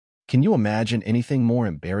Can you imagine anything more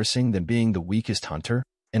embarrassing than being the weakest hunter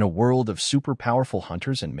in a world of super powerful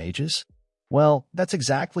hunters and mages? Well, that's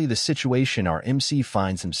exactly the situation our MC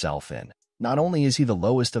finds himself in. Not only is he the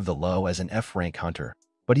lowest of the low as an F-rank hunter,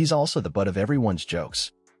 but he's also the butt of everyone's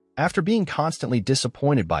jokes. After being constantly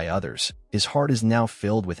disappointed by others, his heart is now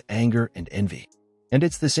filled with anger and envy. And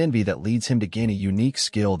it's this envy that leads him to gain a unique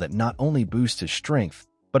skill that not only boosts his strength,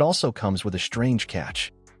 but also comes with a strange catch.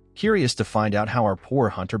 Curious to find out how our poor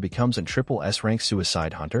hunter becomes a triple S-rank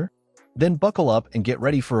suicide hunter? Then buckle up and get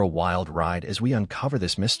ready for a wild ride as we uncover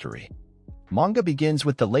this mystery. Manga begins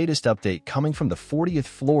with the latest update coming from the 40th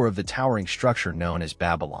floor of the towering structure known as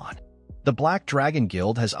Babylon. The Black Dragon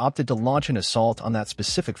Guild has opted to launch an assault on that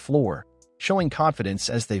specific floor, showing confidence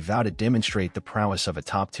as they vow to demonstrate the prowess of a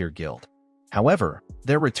top-tier guild. However,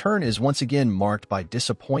 their return is once again marked by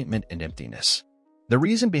disappointment and emptiness. The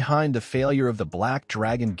reason behind the failure of the Black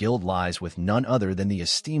Dragon Guild lies with none other than the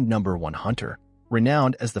esteemed #1 hunter,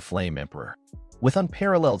 renowned as the Flame Emperor. With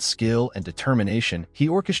unparalleled skill and determination, he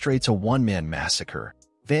orchestrates a one-man massacre,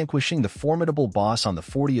 vanquishing the formidable boss on the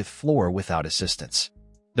 40th floor without assistance.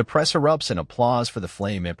 The press erupts in applause for the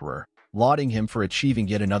Flame Emperor, lauding him for achieving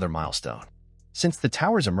yet another milestone. Since the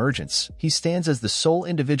tower's emergence, he stands as the sole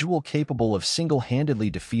individual capable of single-handedly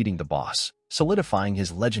defeating the boss, solidifying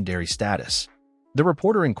his legendary status. The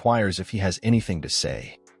reporter inquires if he has anything to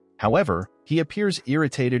say. However, he appears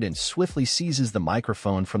irritated and swiftly seizes the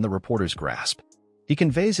microphone from the reporter's grasp. He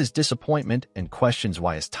conveys his disappointment and questions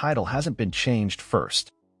why his title hasn't been changed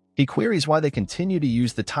first. He queries why they continue to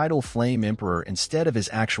use the title Flame Emperor instead of his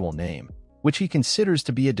actual name, which he considers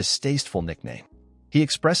to be a distasteful nickname. He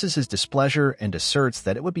expresses his displeasure and asserts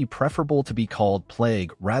that it would be preferable to be called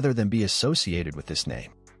Plague rather than be associated with this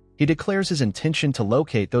name. He declares his intention to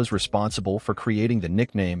locate those responsible for creating the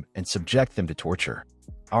nickname and subject them to torture.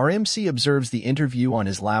 Our MC observes the interview on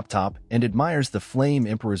his laptop and admires the Flame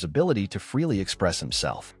Emperor's ability to freely express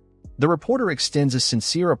himself. The reporter extends a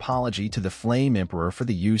sincere apology to the Flame Emperor for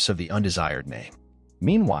the use of the undesired name.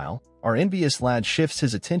 Meanwhile, our envious lad shifts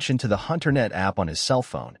his attention to the HunterNet app on his cell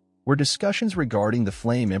phone, where discussions regarding the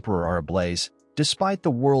Flame Emperor are ablaze, despite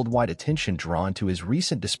the worldwide attention drawn to his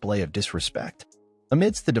recent display of disrespect.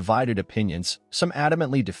 Amidst the divided opinions, some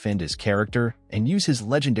adamantly defend his character and use his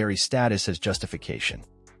legendary status as justification.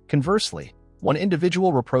 Conversely, one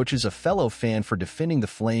individual reproaches a fellow fan for defending the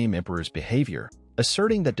Flame Emperor's behavior,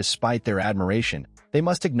 asserting that despite their admiration, they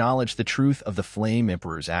must acknowledge the truth of the Flame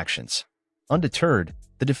Emperor's actions. Undeterred,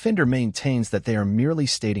 the defender maintains that they are merely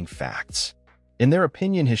stating facts. In their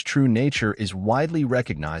opinion, his true nature is widely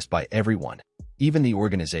recognized by everyone, even the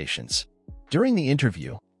organizations. During the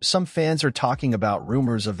interview, some fans are talking about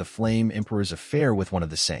rumors of the Flame Emperor's affair with one of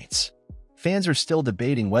the saints. Fans are still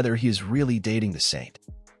debating whether he is really dating the saint.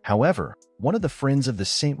 However, one of the friends of the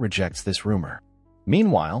saint rejects this rumor.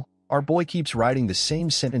 Meanwhile, our boy keeps writing the same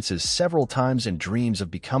sentences several times and dreams of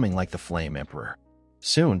becoming like the Flame Emperor.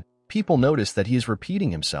 Soon, people notice that he is repeating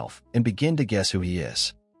himself and begin to guess who he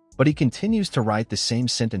is. But he continues to write the same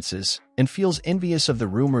sentences and feels envious of the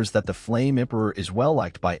rumors that the Flame Emperor is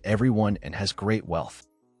well-liked by everyone and has great wealth.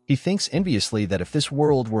 He thinks enviously that if this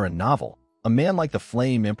world were a novel, a man like the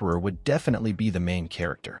Flame Emperor would definitely be the main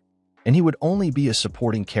character, and he would only be a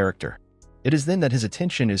supporting character. It is then that his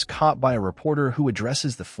attention is caught by a reporter who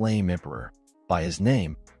addresses the Flame Emperor by his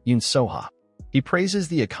name, Yoon Soha. He praises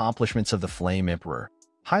the accomplishments of the Flame Emperor,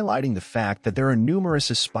 highlighting the fact that there are numerous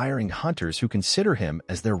aspiring hunters who consider him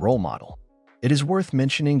as their role model. It is worth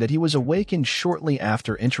mentioning that he was awakened shortly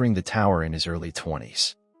after entering the tower in his early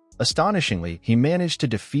 20s. Astonishingly, he managed to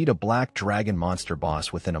defeat a Black Dragon monster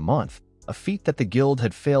boss within a month, a feat that the guild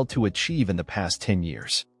had failed to achieve in the past 10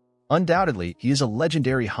 years. Undoubtedly, he is a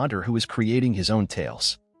legendary hunter who is creating his own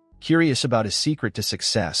tales. Curious about his secret to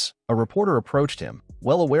success, a reporter approached him,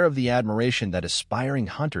 well aware of the admiration that aspiring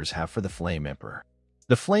hunters have for the Flame Emperor.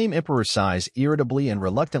 The Flame Emperor sighs irritably and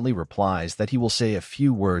reluctantly replies that he will say a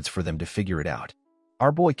few words for them to figure it out.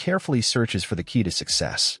 Our boy carefully searches for the key to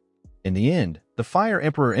success. In the end, the Fire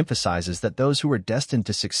Emperor emphasizes that those who are destined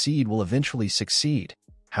to succeed will eventually succeed.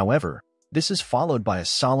 However, this is followed by a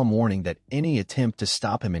solemn warning that any attempt to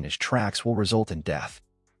stop him in his tracks will result in death.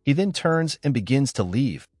 He then turns and begins to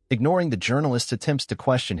leave, ignoring the journalist's attempts to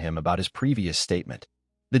question him about his previous statement.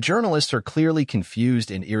 The journalists are clearly confused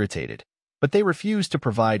and irritated, but they refuse to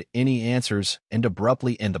provide any answers and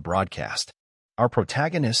abruptly end the broadcast. Our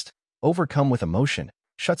protagonist, overcome with emotion,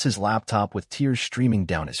 shuts his laptop with tears streaming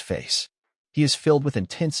down his face. He is filled with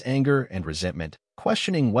intense anger and resentment,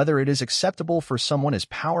 questioning whether it is acceptable for someone as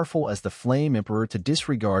powerful as the Flame Emperor to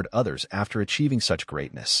disregard others after achieving such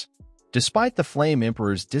greatness. Despite the Flame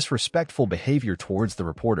Emperor's disrespectful behavior towards the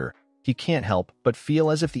reporter, he can't help but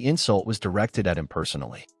feel as if the insult was directed at him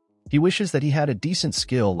personally. He wishes that he had a decent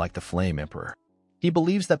skill like the Flame Emperor. He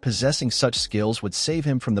believes that possessing such skills would save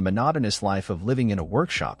him from the monotonous life of living in a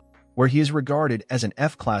workshop, where he is regarded as an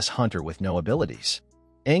F-class hunter with no abilities.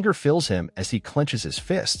 Anger fills him as he clenches his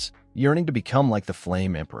fists, yearning to become like the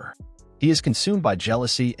Flame Emperor. He is consumed by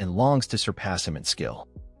jealousy and longs to surpass him in skill.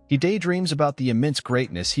 He daydreams about the immense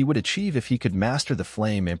greatness he would achieve if he could master the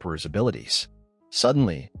Flame Emperor's abilities.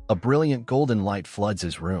 Suddenly, a brilliant golden light floods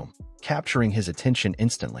his room, capturing his attention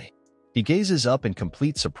instantly. He gazes up in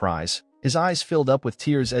complete surprise, his eyes filled up with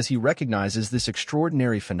tears as he recognizes this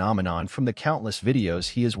extraordinary phenomenon from the countless videos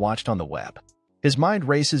he has watched on the web. His mind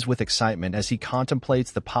races with excitement as he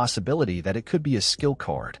contemplates the possibility that it could be a skill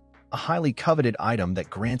card, a highly coveted item that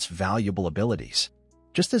grants valuable abilities.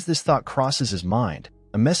 Just as this thought crosses his mind,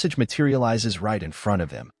 a message materializes right in front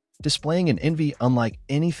of him, displaying an envy unlike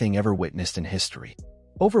anything ever witnessed in history.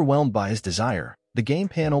 Overwhelmed by his desire, the game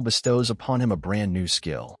panel bestows upon him a brand new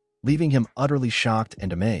skill, leaving him utterly shocked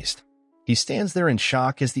and amazed. He stands there in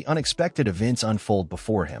shock as the unexpected events unfold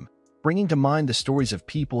before him, bringing to mind the stories of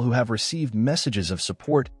people who have received messages of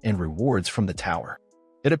support and rewards from the tower.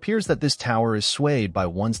 It appears that this tower is swayed by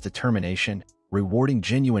one's determination, rewarding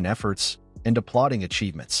genuine efforts, and applauding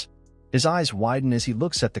achievements. His eyes widen as he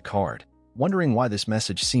looks at the card, wondering why this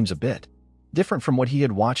message seems a bit different from what he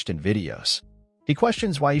had watched in videos. He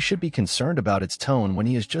questions why he should be concerned about its tone when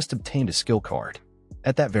he has just obtained a skill card.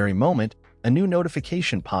 At that very moment, a new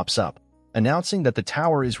notification pops up, announcing that the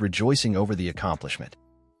tower is rejoicing over the accomplishment.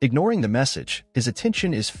 Ignoring the message, his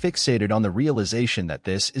attention is fixated on the realization that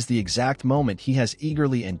this is the exact moment he has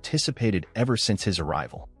eagerly anticipated ever since his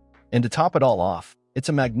arrival. And to top it all off, it's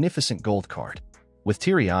a magnificent gold card. With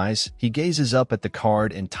teary eyes, he gazes up at the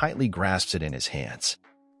card and tightly grasps it in his hands.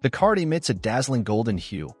 The card emits a dazzling golden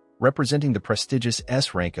hue, representing the prestigious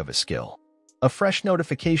S rank of a skill. A fresh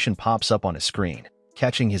notification pops up on his screen,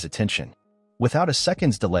 catching his attention. Without a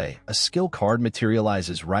second's delay, a skill card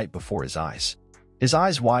materializes right before his eyes. His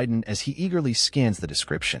eyes widen as he eagerly scans the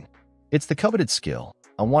description. It's the coveted skill,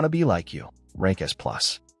 I Want to Be Like You, rank S+.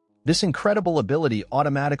 This incredible ability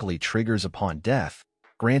automatically triggers upon death,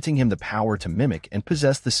 granting him the power to mimic and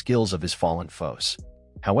possess the skills of his fallen foes.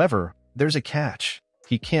 However, there's a catch.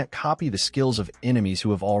 He can't copy the skills of enemies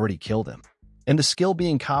who have already killed him, and the skill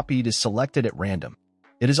being copied is selected at random.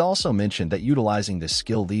 It is also mentioned that utilizing this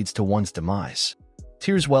skill leads to one's demise.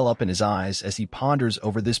 Tears well up in his eyes as he ponders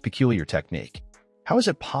over this peculiar technique. How is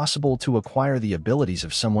it possible to acquire the abilities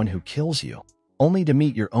of someone who kills you, only to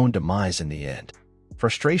meet your own demise in the end?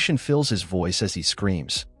 Frustration fills his voice as he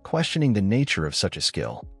screams, questioning the nature of such a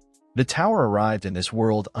skill. The tower arrived in this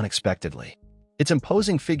world unexpectedly. Its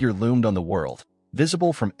imposing figure loomed on the world,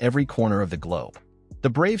 visible from every corner of the globe. The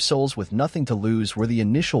brave souls with nothing to lose were the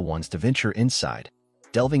initial ones to venture inside,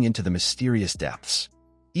 delving into the mysterious depths.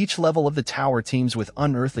 Each level of the tower teems with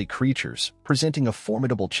unearthly creatures, presenting a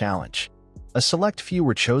formidable challenge. A select few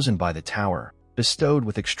were chosen by the tower, bestowed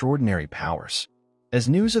with extraordinary powers. As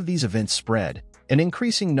news of these events spread, an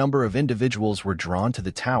increasing number of individuals were drawn to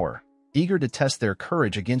the tower, eager to test their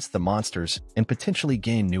courage against the monsters and potentially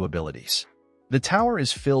gain new abilities. The tower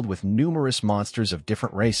is filled with numerous monsters of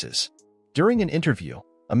different races. During an interview,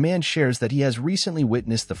 a man shares that he has recently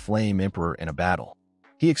witnessed the Flame Emperor in a battle.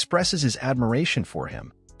 He expresses his admiration for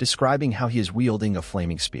him, describing how he is wielding a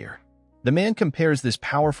flaming spear. The man compares this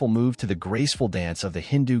powerful move to the graceful dance of the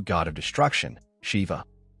Hindu god of destruction, Shiva.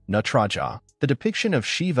 Natraja, the depiction of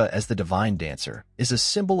Shiva as the divine dancer, is a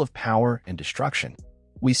symbol of power and destruction.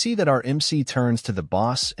 We see that our MC turns to the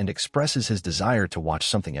boss and expresses his desire to watch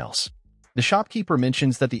something else. The shopkeeper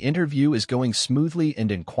mentions that the interview is going smoothly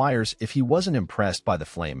and inquires if he wasn't impressed by the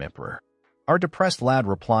Flame Emperor. Our depressed lad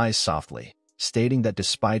replies softly, stating that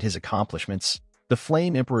despite his accomplishments, the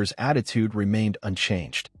Flame Emperor's attitude remained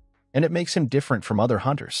unchanged, and it makes him different from other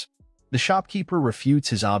hunters. The shopkeeper refutes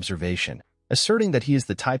his observation, asserting that he is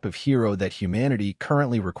the type of hero that humanity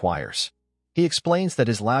currently requires. He explains that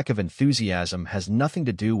his lack of enthusiasm has nothing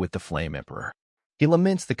to do with the Flame Emperor. He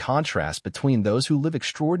laments the contrast between those who live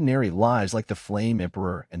extraordinary lives like the Flame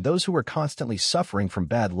Emperor and those who are constantly suffering from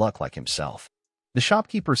bad luck like himself. The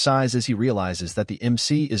shopkeeper sighs as he realizes that the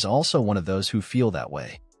MC is also one of those who feel that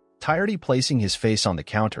way. Tiredly placing his face on the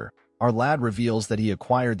counter, our lad reveals that he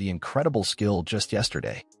acquired the incredible skill just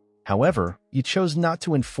yesterday. However, he chose not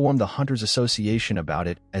to inform the Hunters Association about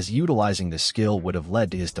it, as utilizing this skill would have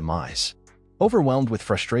led to his demise. Overwhelmed with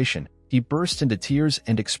frustration, he bursts into tears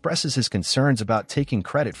and expresses his concerns about taking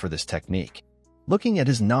credit for this technique. Looking at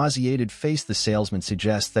his nauseated face, the salesman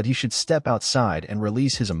suggests that he should step outside and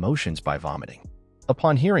release his emotions by vomiting.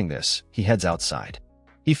 Upon hearing this, he heads outside.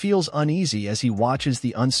 He feels uneasy as he watches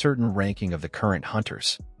the uncertain ranking of the current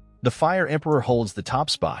hunters. The Fire Emperor holds the top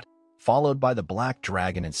spot, followed by the Black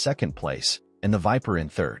Dragon in second place and the Viper in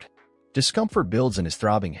third. Discomfort builds in his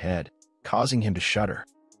throbbing head, causing him to shudder.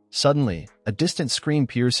 Suddenly, a distant scream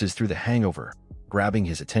pierces through the hangover, grabbing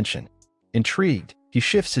his attention. Intrigued, he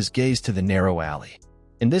shifts his gaze to the narrow alley.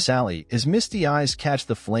 In this alley, his misty eyes catch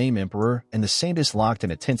the Flame Emperor and the Saintess locked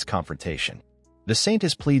in a tense confrontation. The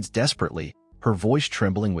Saintess pleads desperately, her voice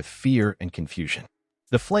trembling with fear and confusion.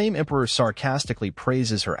 The Flame Emperor sarcastically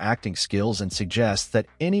praises her acting skills and suggests that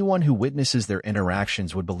anyone who witnesses their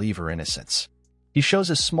interactions would believe her innocence. He shows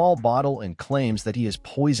a small bottle and claims that he has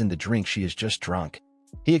poisoned the drink she has just drunk.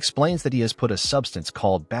 He explains that he has put a substance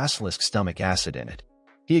called basilisk stomach acid in it.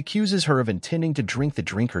 He accuses her of intending to drink the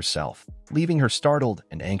drink herself, leaving her startled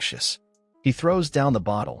and anxious. He throws down the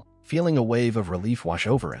bottle, feeling a wave of relief wash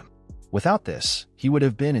over him. Without this, he would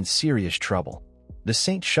have been in serious trouble. The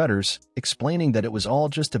Saint shudders, explaining that it was all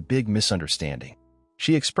just a big misunderstanding.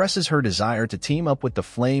 She expresses her desire to team up with the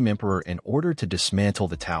Flame Emperor in order to dismantle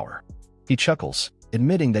the tower. He chuckles,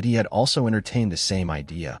 admitting that he had also entertained the same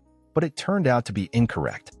idea, but it turned out to be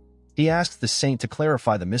incorrect. He asks the Saint to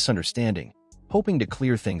clarify the misunderstanding, hoping to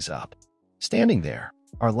clear things up. Standing there,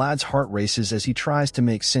 our lad's heart races as he tries to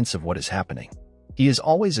make sense of what is happening. He has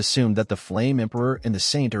always assumed that the Flame Emperor and the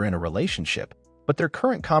Saint are in a relationship, but their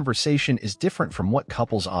current conversation is different from what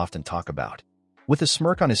couples often talk about. With a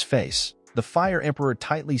smirk on his face, the Fire Emperor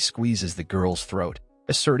tightly squeezes the girl's throat,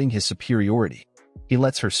 asserting his superiority. He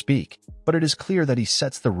lets her speak, but it is clear that he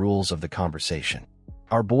sets the rules of the conversation.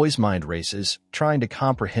 Our boy's mind races, trying to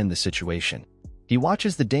comprehend the situation. He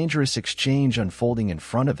watches the dangerous exchange unfolding in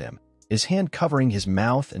front of him, his hand covering his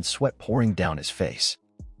mouth and sweat pouring down his face.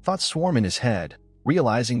 Thoughts swarm in his head,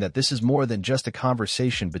 realizing that this is more than just a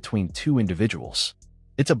conversation between two individuals.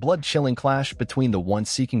 It's a blood-chilling clash between the one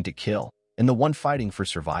seeking to kill and the one fighting for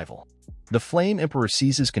survival. The Flame Emperor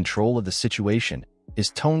seizes control of the situation, his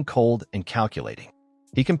tone cold and calculating.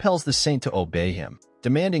 He compels the Saint to obey him,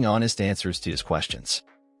 demanding honest answers to his questions.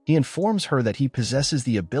 He informs her that he possesses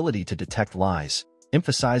the ability to detect lies,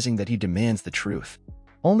 emphasizing that he demands the truth.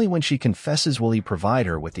 Only when she confesses will he provide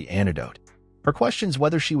her with the antidote. Her questions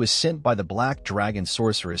whether she was sent by the Black Dragon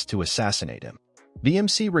sorceress to assassinate him. The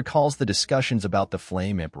MC recalls the discussions about the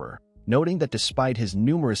Flame Emperor, noting that despite his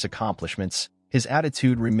numerous accomplishments, his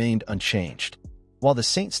attitude remained unchanged. While the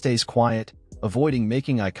Saint stays quiet, avoiding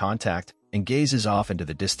making eye contact, and gazes off into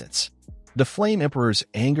the distance. The Flame Emperor's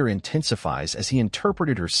anger intensifies as he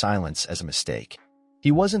interpreted her silence as a mistake.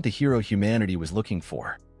 He wasn't the hero humanity was looking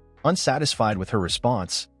for. Unsatisfied with her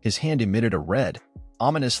response, his hand emitted a red,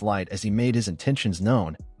 ominous light as he made his intentions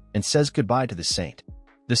known and says goodbye to the Saint.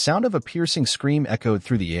 The sound of a piercing scream echoed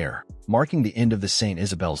through the air, marking the end of the Saint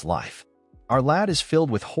Isabel's life. Our lad is filled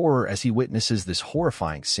with horror as he witnesses this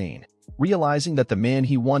horrifying scene, realizing that the man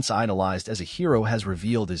he once idolized as a hero has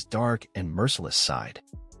revealed his dark and merciless side.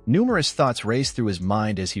 Numerous thoughts race through his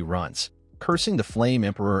mind as he runs, cursing the Flame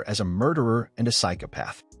Emperor as a murderer and a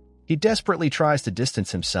psychopath. He desperately tries to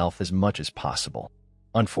distance himself as much as possible.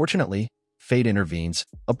 Unfortunately, fate intervenes,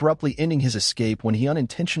 abruptly ending his escape when he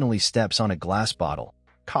unintentionally steps on a glass bottle,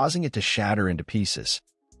 causing it to shatter into pieces.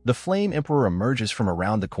 The Flame Emperor emerges from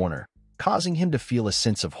around the corner, causing him to feel a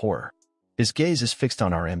sense of horror. His gaze is fixed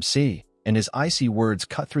on our MC, and his icy words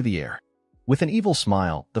cut through the air. With an evil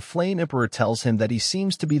smile, the Flame Emperor tells him that he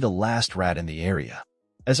seems to be the last rat in the area.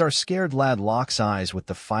 As our scared lad locks eyes with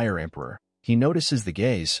the Fire Emperor, he notices the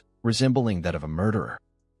gaze, resembling that of a murderer.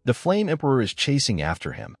 The Flame Emperor is chasing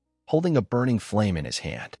after him, holding a burning flame in his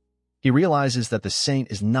hand. He realizes that the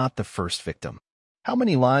Saint is not the first victim. How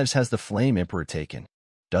many lives has the Flame Emperor taken?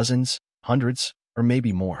 Dozens, hundreds, or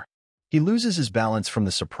maybe more. He loses his balance from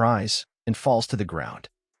the surprise and falls to the ground.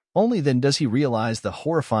 Only then does he realize the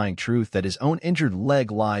horrifying truth that his own injured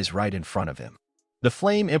leg lies right in front of him. The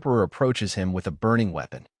Flame Emperor approaches him with a burning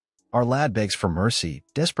weapon. Our lad begs for mercy,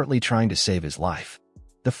 desperately trying to save his life.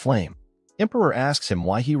 The Flame Emperor asks him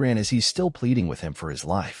why he ran as he's still pleading with him for his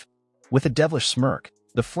life. With a devilish smirk,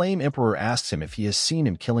 the Flame Emperor asks him if he has seen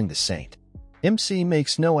him killing the Saint. MC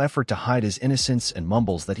makes no effort to hide his innocence and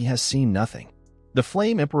mumbles that he has seen nothing. The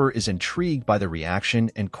Flame Emperor is intrigued by the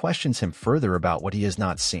reaction and questions him further about what he has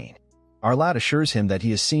not seen. Our lad assures him that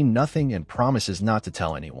he has seen nothing and promises not to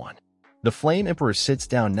tell anyone. The Flame Emperor sits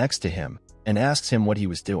down next to him and asks him what he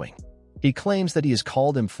was doing. He claims that he has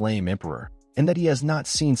called him Flame Emperor and that he has not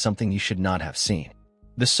seen something he should not have seen.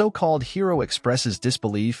 The so-called hero expresses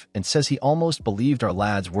disbelief and says he almost believed our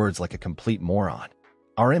lad's words like a complete moron.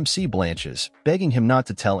 Our MC blanches, begging him not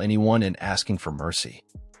to tell anyone and asking for mercy.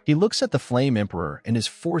 He looks at the Flame Emperor and is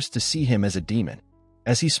forced to see him as a demon,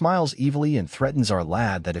 as he smiles evilly and threatens our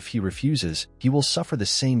lad that if he refuses, he will suffer the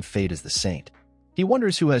same fate as the saint. He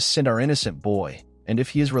wonders who has sent our innocent boy, and if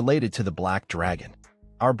he is related to the Black Dragon.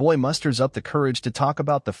 Our boy musters up the courage to talk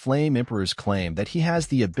about the Flame Emperor's claim that he has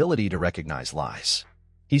the ability to recognize lies.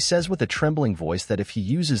 He says with a trembling voice that if he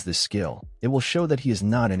uses this skill, it will show that he is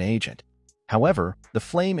not an agent. However, the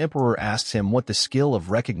Flame Emperor asks him what the skill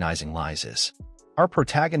of recognizing lies is. Our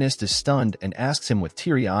protagonist is stunned and asks him with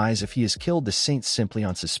teary eyes if he has killed the saint simply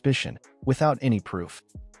on suspicion, without any proof.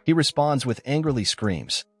 He responds with angrily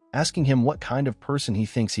screams, asking him what kind of person he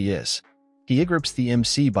thinks he is. He grips the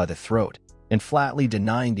MC by the throat and flatly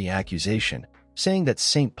denying the accusation, saying that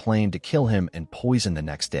Saint planned to kill him and poison the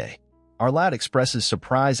next day. Our lad expresses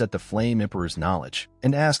surprise at the Flame Emperor's knowledge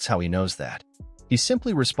and asks how he knows that. He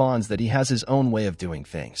simply responds that he has his own way of doing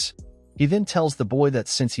things. He then tells the boy that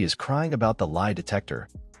since he is crying about the lie detector,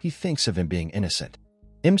 he thinks of him being innocent.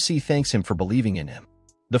 MC thanks him for believing in him.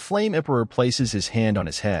 The Flame Emperor places his hand on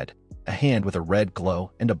his head, a hand with a red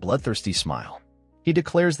glow and a bloodthirsty smile. He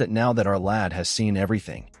declares that now that our lad has seen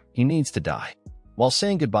everything, he needs to die. While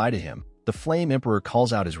saying goodbye to him, the Flame Emperor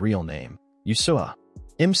calls out his real name, Yusua.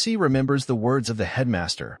 MC remembers the words of the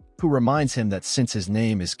headmaster, who reminds him that since his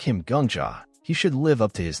name is Kim Gungja, he should live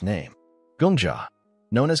up to his name. Gungja,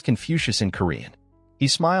 known as Confucius in Korean. He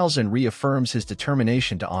smiles and reaffirms his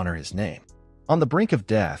determination to honor his name. On the brink of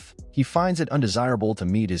death, he finds it undesirable to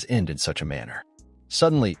meet his end in such a manner.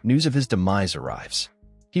 Suddenly, news of his demise arrives.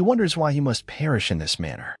 He wonders why he must perish in this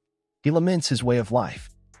manner. He laments his way of life.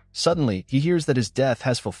 Suddenly, he hears that his death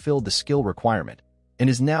has fulfilled the skill requirement and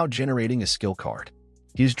is now generating a skill card.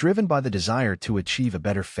 He is driven by the desire to achieve a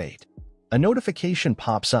better fate. A notification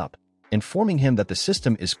pops up, informing him that the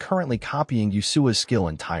system is currently copying Yusua's skill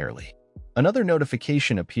entirely. Another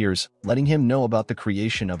notification appears, letting him know about the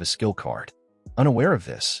creation of a skill card. Unaware of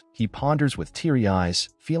this, he ponders with teary eyes,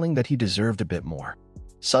 feeling that he deserved a bit more.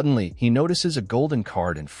 Suddenly, he notices a golden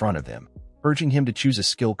card in front of him, urging him to choose a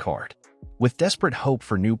skill card. With desperate hope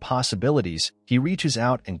for new possibilities, he reaches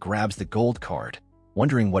out and grabs the gold card,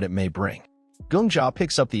 wondering what it may bring. Gungja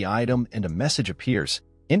picks up the item and a message appears,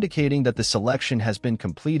 indicating that the selection has been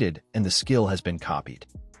completed and the skill has been copied.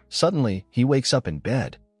 Suddenly, he wakes up in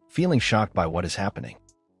bed, feeling shocked by what is happening.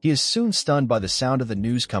 He is soon stunned by the sound of the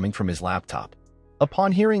news coming from his laptop.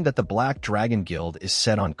 Upon hearing that the Black Dragon Guild is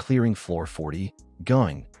set on clearing floor 40,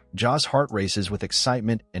 Gungja's heart races with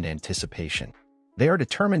excitement and anticipation. They are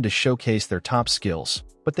determined to showcase their top skills,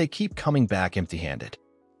 but they keep coming back empty-handed.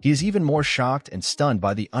 He is even more shocked and stunned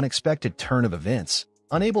by the unexpected turn of events,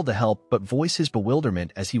 unable to help but voice his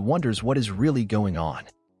bewilderment as he wonders what is really going on.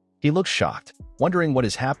 He looks shocked, wondering what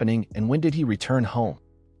is happening and when did he return home.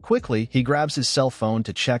 Quickly, he grabs his cell phone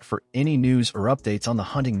to check for any news or updates on the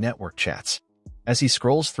hunting network chats. As he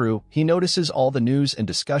scrolls through, he notices all the news and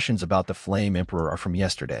discussions about the Flame Emperor are from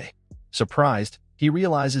yesterday. Surprised, he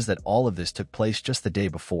realizes that all of this took place just the day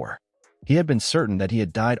before. He had been certain that he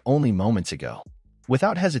had died only moments ago.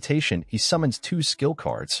 Without hesitation, he summons 2 skill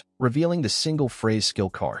cards, revealing the single-phrase skill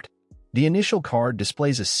card. The initial card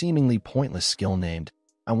displays a seemingly pointless skill named,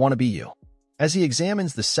 I Want to Be You. As he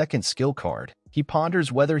examines the second skill card, he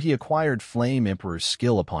ponders whether he acquired Flame Emperor's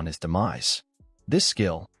skill upon his demise. This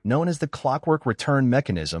skill, known as the Clockwork Return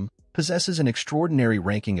Mechanism, possesses an extraordinary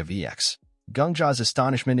ranking of EX. Gungja's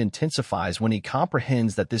astonishment intensifies when he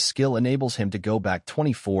comprehends that this skill enables him to go back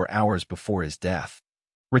 24 hours before his death,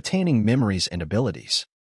 retaining memories and abilities.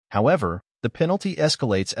 However, the penalty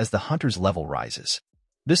escalates as the hunter's level rises.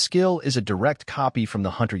 This skill is a direct copy from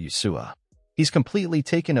the hunter Yusua. He's completely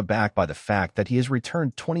taken aback by the fact that he has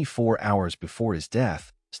returned 24 hours before his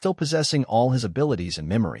death, still possessing all his abilities and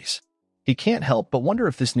memories. He can't help but wonder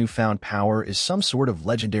if this newfound power is some sort of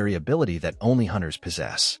legendary ability that only hunters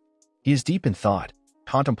possess. He is deep in thought,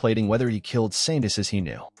 contemplating whether he killed Saintess as he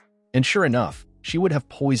knew. And sure enough, she would have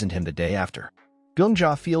poisoned him the day after.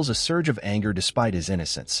 Gungja feels a surge of anger despite his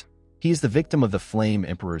innocence. He is the victim of the Flame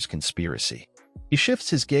Emperor's conspiracy. He shifts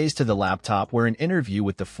his gaze to the laptop where an interview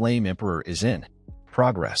with the Flame Emperor is in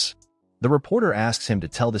progress. The reporter asks him to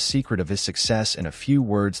tell the secret of his success in a few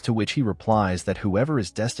words, to which he replies that whoever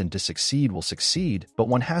is destined to succeed will succeed, but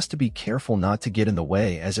one has to be careful not to get in the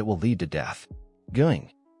way as it will lead to death.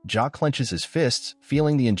 Gungja clenches his fists,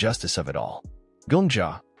 feeling the injustice of it all.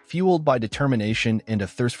 Gungja, fueled by determination and a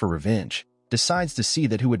thirst for revenge, decides to see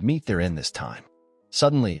that who would meet their end this time.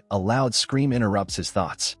 Suddenly, a loud scream interrupts his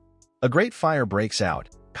thoughts. A great fire breaks out,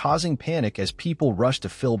 causing panic as people rush to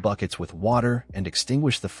fill buckets with water and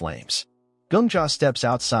extinguish the flames. Gungja steps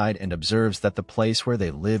outside and observes that the place where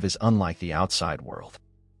they live is unlike the outside world.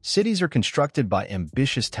 Cities are constructed by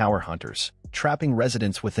ambitious tower hunters, trapping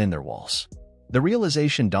residents within their walls. The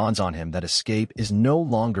realization dawns on him that escape is no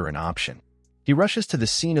longer an option. He rushes to the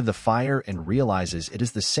scene of the fire and realizes it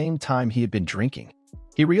is the same time he had been drinking.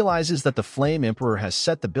 He realizes that the Flame Emperor has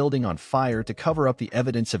set the building on fire to cover up the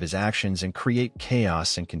evidence of his actions and create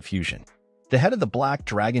chaos and confusion. The head of the Black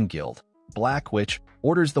Dragon Guild, Black Witch,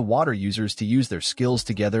 orders the water users to use their skills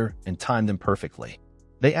together and time them perfectly.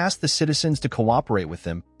 They ask the citizens to cooperate with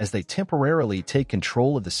them as they temporarily take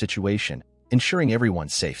control of the situation, ensuring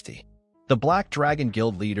everyone's safety. The Black Dragon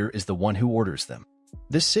Guild leader is the one who orders them.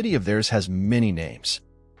 This city of theirs has many names.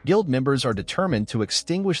 Guild members are determined to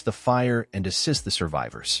extinguish the fire and assist the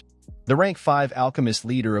survivors. The rank 5 alchemist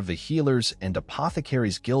leader of the Healers and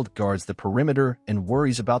Apothecaries Guild guards the perimeter and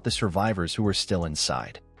worries about the survivors who are still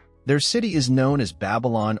inside. Their city is known as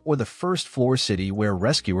Babylon, or the first floor city, where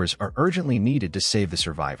rescuers are urgently needed to save the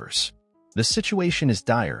survivors. The situation is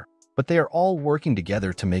dire, but they are all working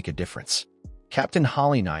together to make a difference. Captain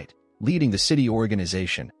Holly Knight, leading the city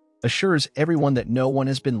organization, assures everyone that no one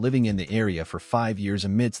has been living in the area for 5 years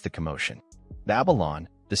amidst the commotion. Babylon,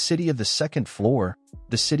 the city of the second floor,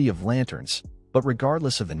 the city of lanterns, but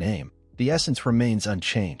regardless of the name, the essence remains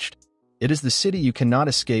unchanged. It is the city you cannot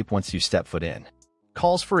escape once you step foot in.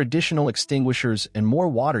 Calls for additional extinguishers and more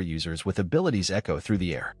water users with abilities echo through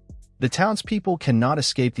the air. The townspeople cannot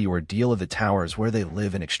escape the ordeal of the towers where they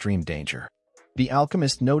live in extreme danger. The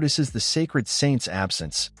alchemist notices the sacred saint's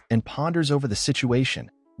absence and ponders over the situation,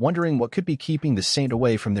 wondering what could be keeping the saint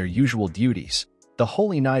away from their usual duties. The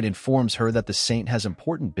Holy Knight informs her that the saint has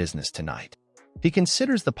important business tonight. He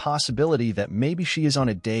considers the possibility that maybe she is on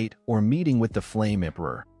a date or meeting with the Flame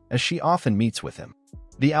Emperor, as she often meets with him.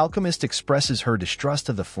 The alchemist expresses her distrust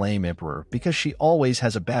of the Flame Emperor because she always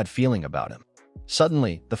has a bad feeling about him.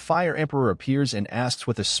 Suddenly, the Fire Emperor appears and asks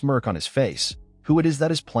with a smirk on his face who it is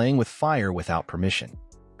that is playing with fire without permission.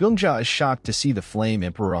 Gungja is shocked to see the Flame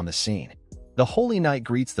Emperor on the scene. The Holy Knight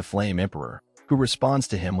greets the Flame Emperor, who responds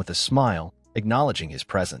to him with a smile, acknowledging his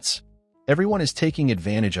presence. Everyone is taking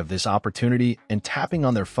advantage of this opportunity and tapping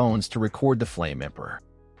on their phones to record the Flame Emperor.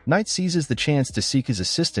 Knight seizes the chance to seek his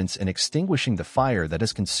assistance in extinguishing the fire that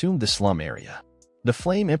has consumed the slum area. The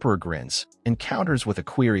Flame Emperor grins and counters with a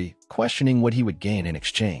query, questioning what he would gain in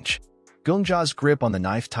exchange. Gungja's grip on the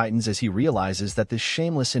knife tightens as he realizes that this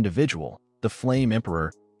shameless individual, the Flame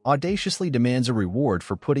Emperor, audaciously demands a reward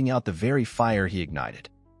for putting out the very fire he ignited.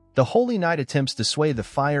 The Holy Knight attempts to sway the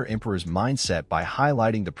Fire Emperor's mindset by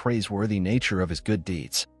highlighting the praiseworthy nature of his good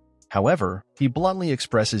deeds. However, he bluntly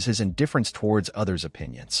expresses his indifference towards others'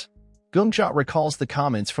 opinions. Gungja recalls the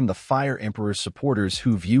comments from the Fire Emperor's supporters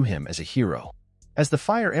who view him as a hero. As the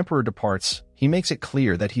Fire Emperor departs, he makes it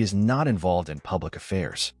clear that he is not involved in public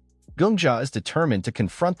affairs. Gungja is determined to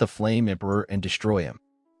confront the Flame Emperor and destroy him.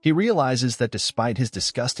 He realizes that despite his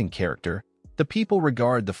disgusting character, the people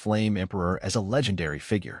regard the Flame Emperor as a legendary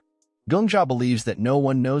figure. Gungja believes that no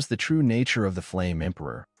one knows the true nature of the Flame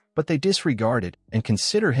Emperor, but they disregard it and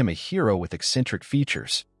consider him a hero with eccentric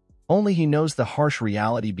features. Only he knows the harsh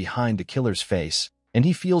reality behind the killer's face, and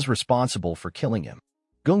he feels responsible for killing him.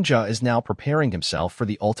 Gungja is now preparing himself for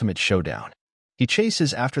the ultimate showdown. He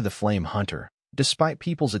chases after the Flame Hunter, despite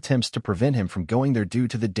people's attempts to prevent him from going there due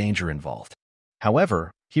to the danger involved.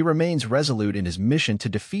 However, he remains resolute in his mission to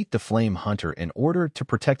defeat the Flame Hunter in order to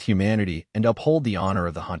protect humanity and uphold the honor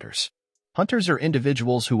of the hunters. Hunters are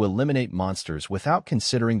individuals who eliminate monsters without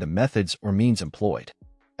considering the methods or means employed.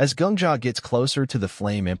 As Gungja gets closer to the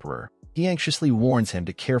Flame Emperor, he anxiously warns him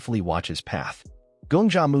to carefully watch his path.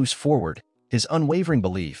 Gungja moves forward. His unwavering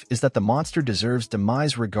belief is that the monster deserves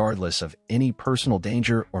demise regardless of any personal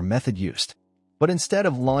danger or method used. But instead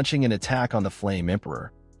of launching an attack on the Flame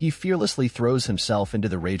Emperor, he fearlessly throws himself into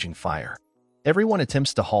the raging fire. Everyone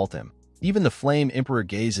attempts to halt him. Even the Flame Emperor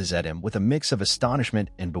gazes at him with a mix of astonishment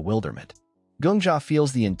and bewilderment. Gungja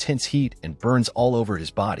feels the intense heat and burns all over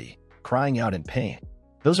his body, crying out in pain.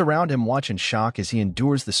 Those around him watch in shock as he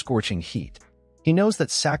endures the scorching heat. He knows that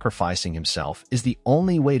sacrificing himself is the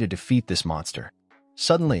only way to defeat this monster.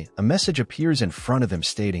 Suddenly, a message appears in front of him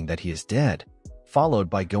stating that he is dead, followed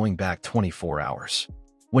by going back 24 hours.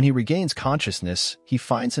 When he regains consciousness, he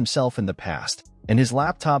finds himself in the past, and his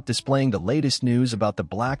laptop displaying the latest news about the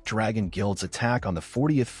Black Dragon Guild's attack on the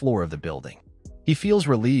 40th floor of the building. He feels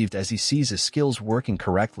relieved as he sees his skills working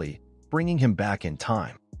correctly, bringing him back in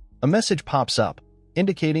time. A message pops up,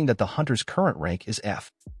 indicating that the hunter's current rank is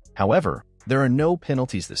F. However, there are no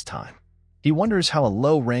penalties this time. He wonders how a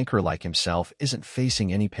low ranker like himself isn't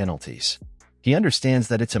facing any penalties. He understands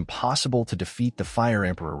that it's impossible to defeat the Fire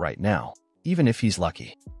Emperor right now, even if he's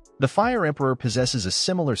lucky. The Fire Emperor possesses a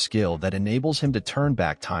similar skill that enables him to turn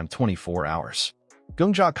back time 24 hours.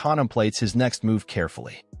 Gungjia contemplates his next move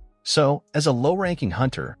carefully. So, as a low-ranking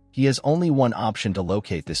hunter, he has only one option to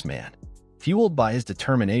locate this man. Fueled by his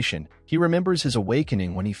determination, he remembers his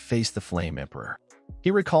awakening when he faced the Flame Emperor. He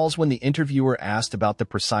recalls when the interviewer asked about the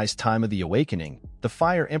precise time of the awakening, the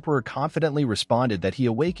Fire Emperor confidently responded that he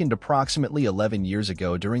awakened approximately 11 years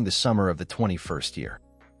ago during the summer of the 21st year.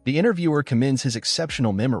 The interviewer commends his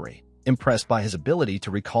exceptional memory, impressed by his ability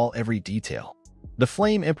to recall every detail. The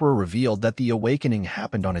Flame Emperor revealed that the awakening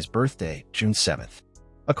happened on his birthday, June 7th.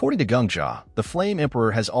 According to Gungjia, the Flame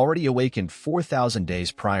Emperor has already awakened 4,000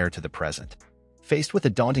 days prior to the present. Faced with a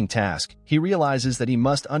daunting task, he realizes that he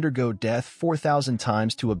must undergo death 4,000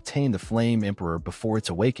 times to obtain the Flame Emperor before its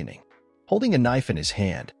awakening. Holding a knife in his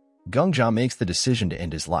hand, Gungjia makes the decision to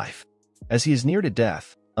end his life. As he is near to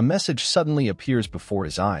death, a message suddenly appears before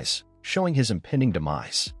his eyes, showing his impending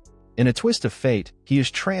demise. In a twist of fate, he is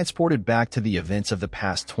transported back to the events of the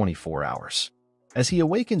past 24 hours. As he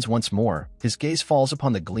awakens once more, his gaze falls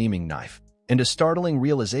upon the gleaming knife, and a startling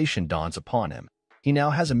realization dawns upon him. He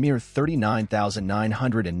now has a mere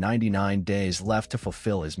 39,999 days left to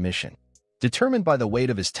fulfill his mission. Determined by the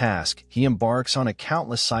weight of his task, he embarks on a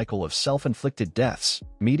countless cycle of self-inflicted deaths,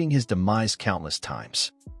 meeting his demise countless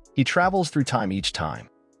times. He travels through time each time,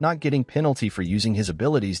 not getting penalty for using his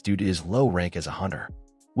abilities due to his low rank as a hunter.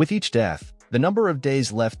 With each death, the number of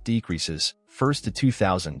days left decreases, first to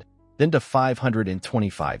 2,000, then to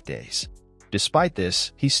 525 days. Despite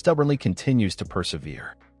this, he stubbornly continues to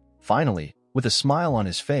persevere. Finally, with a smile on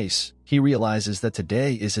his face, he realizes that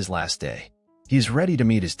today is his last day. He is ready to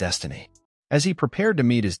meet his destiny. As he prepared to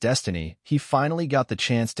meet his destiny, he finally got the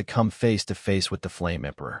chance to come face to face with the Flame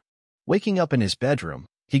Emperor. Waking up in his bedroom,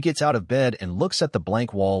 he gets out of bed and looks at the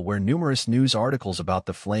blank wall where numerous news articles about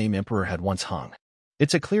the Flame Emperor had once hung.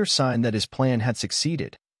 It's a clear sign that his plan had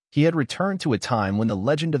succeeded. He had returned to a time when the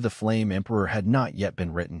legend of the Flame Emperor had not yet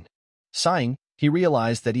been written. Sighing, he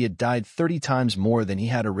realized that he had died 30 times more than he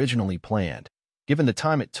had originally planned, given the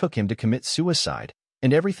time it took him to commit suicide,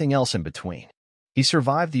 and everything else in between. He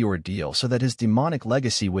survived the ordeal so that his demonic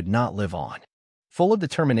legacy would not live on. Full of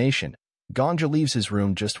determination, Gungjia leaves his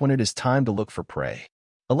room just when it is time to look for prey.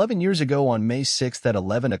 11 years ago on May 6th at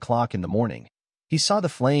 11 o'clock in the morning, he saw the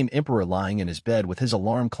Flame Emperor lying in his bed with his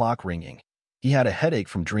alarm clock ringing. He had a headache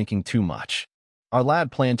from drinking too much. Our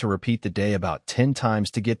lad planned to repeat the day about 10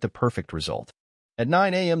 times to get the perfect result. At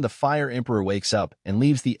 9 a.m., the Fire Emperor wakes up and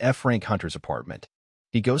leaves the F-rank hunter's apartment.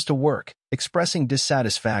 He goes to work, expressing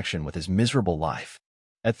dissatisfaction with his miserable life.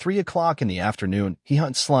 At 3 o'clock in the afternoon, he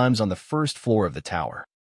hunts slimes on the first floor of the tower.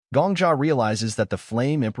 Gungjia realizes that the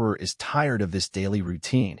Flame Emperor is tired of this daily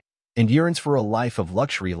routine and yearns for a life of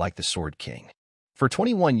luxury like the Sword King. For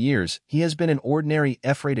 21 years, he has been an ordinary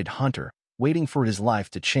F-rated hunter, waiting for his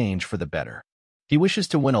life to change for the better. He wishes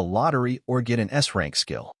to win a lottery or get an S-rank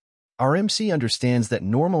skill. Our MC understands that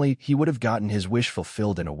normally he would have gotten his wish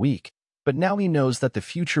fulfilled in a week, but now he knows that the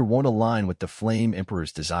future won't align with the Flame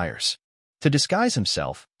Emperor's desires. To disguise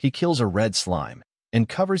himself, he kills a red slime and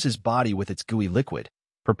covers his body with its gooey liquid,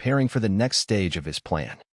 preparing for the next stage of his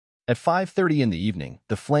plan. At 5:30 in the evening,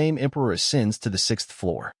 the Flame Emperor ascends to the 6th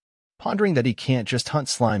floor. Pondering that he can't just hunt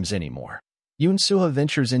slimes anymore, Yoon-suha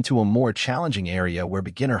ventures into a more challenging area where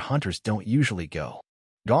beginner hunters don't usually go.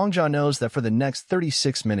 Gungjia knows that for the next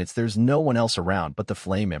 36 minutes there's no one else around but the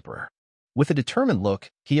Flame Emperor. With a determined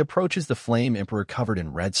look, he approaches the Flame Emperor covered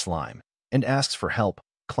in red slime and asks for help,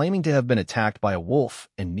 claiming to have been attacked by a wolf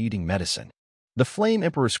and needing medicine. The Flame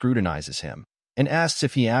Emperor scrutinizes him and asks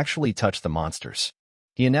if he actually touched the monsters.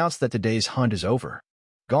 He announced that today's hunt is over.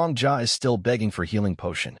 Gungjia is still begging for healing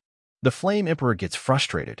potion. The Flame Emperor gets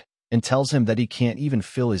frustrated and tells him that he can't even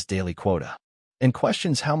fill his daily quota, and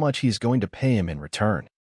questions how much he is going to pay him in return.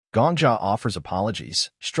 Gungjia offers apologies,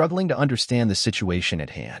 struggling to understand the situation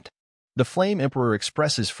at hand. The Flame Emperor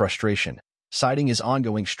expresses frustration, citing his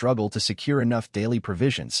ongoing struggle to secure enough daily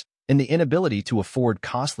provisions and the inability to afford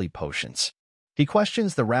costly potions. He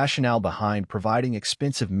questions the rationale behind providing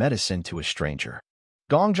expensive medicine to a stranger.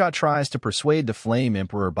 Gungjia tries to persuade the Flame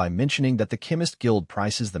Emperor by mentioning that the Chemist Guild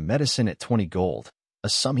prices the medicine at 20 gold, a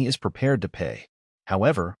sum he is prepared to pay.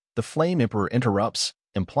 However, the Flame Emperor interrupts,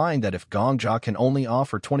 implying that if Gungjia can only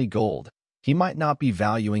offer 20 gold, he might not be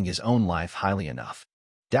valuing his own life highly enough.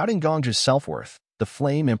 Doubting Gongjia's self-worth, the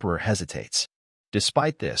Flame Emperor hesitates.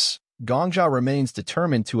 Despite this, Gungjia remains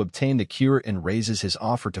determined to obtain the cure and raises his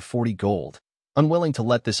offer to 40 gold, unwilling to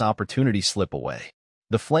let this opportunity slip away.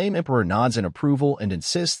 The Flame Emperor nods in approval and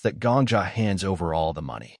insists that Gongja hands over all the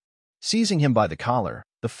money. Seizing him by the collar,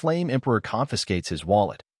 the Flame Emperor confiscates his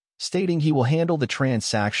wallet, stating he will handle the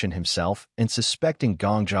transaction himself and suspecting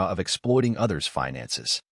Gongja of exploiting others'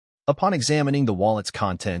 finances. Upon examining the wallet's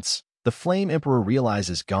contents, the Flame Emperor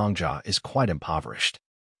realizes Gongja is quite impoverished.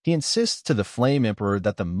 He insists to the Flame Emperor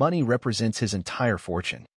that the money represents his entire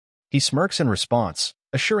fortune. He smirks in response,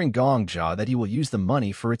 assuring Gongja that he will use the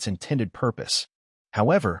money for its intended purpose.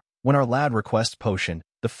 However, when our lad requests potion,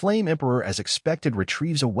 the Flame Emperor as expected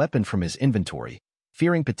retrieves a weapon from his inventory,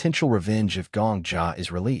 fearing potential revenge if Gongja is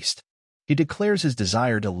released. He declares his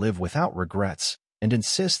desire to live without regrets and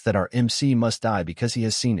insists that our MC must die because he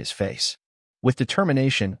has seen his face. With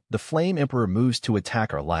determination, the Flame Emperor moves to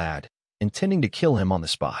attack our lad, intending to kill him on the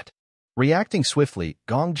spot. Reacting swiftly,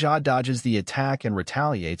 Gongja dodges the attack and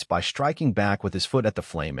retaliates by striking back with his foot at the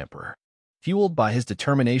Flame Emperor. Fueled by his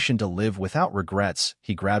determination to live without regrets,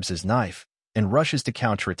 he grabs his knife and rushes to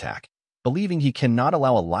counterattack, believing he cannot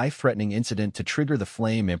allow a life-threatening incident to trigger the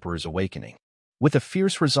Flame Emperor's awakening. With a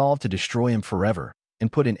fierce resolve to destroy him forever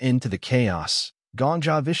and put an end to the chaos,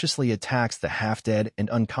 Gongja viciously attacks the half-dead and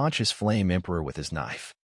unconscious Flame Emperor with his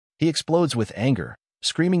knife. He explodes with anger,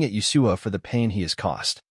 screaming at Yusua for the pain he has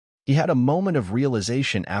caused. He had a moment of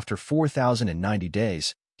realization after 4,090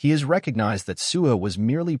 days. He has recognized that Suha was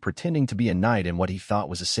merely pretending to be a knight in what he thought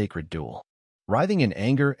was a sacred duel. Writhing in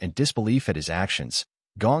anger and disbelief at his actions,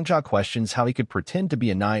 Gongja questions how he could pretend to be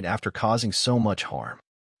a knight after causing so much harm.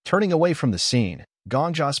 Turning away from the scene,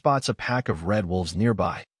 Gongja spots a pack of red wolves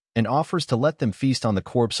nearby and offers to let them feast on the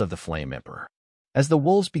corpse of the Flame Emperor. As the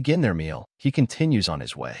wolves begin their meal, he continues on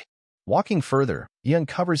his way. Walking further, he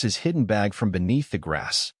uncovers his hidden bag from beneath the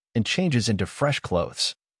grass and changes into fresh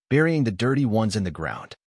clothes, burying the dirty ones in the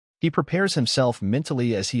ground. He prepares himself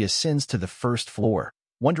mentally as he ascends to the first floor,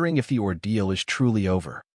 wondering if the ordeal is truly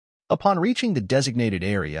over. Upon reaching the designated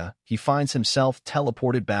area, he finds himself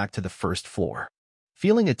teleported back to the first floor.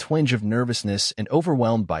 Feeling a twinge of nervousness and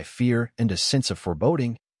overwhelmed by fear and a sense of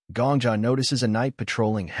foreboding, Gongja notices a knight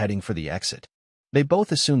patrolling heading for the exit. They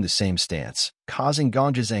both assume the same stance, causing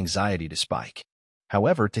Gongja's anxiety to spike.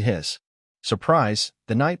 However, to his surprise,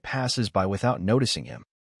 the knight passes by without noticing him.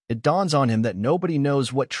 It dawns on him that nobody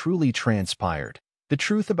knows what truly transpired. The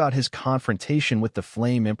truth about his confrontation with the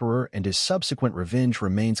Flame Emperor and his subsequent revenge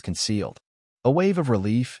remains concealed. A wave of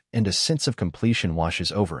relief and a sense of completion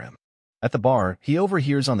washes over him. At the bar, he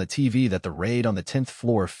overhears on the TV that the raid on the 10th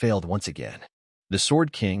floor failed once again. The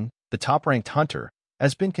Sword King, the top-ranked hunter,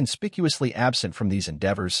 has been conspicuously absent from these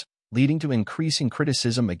endeavors, leading to increasing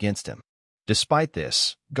criticism against him. Despite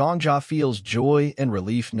this, Gongja feels joy and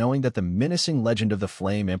relief knowing that the menacing legend of the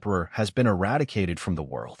Flame Emperor has been eradicated from the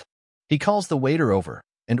world. He calls the waiter over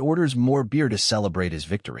and orders more beer to celebrate his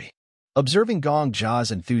victory. Observing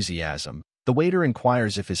Gongja's enthusiasm, the waiter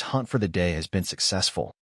inquires if his hunt for the day has been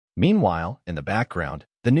successful. Meanwhile, in the background,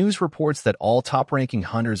 the news reports that all top-ranking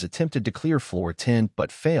hunters attempted to clear floor 10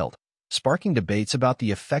 but failed, sparking debates about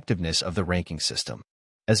the effectiveness of the ranking system.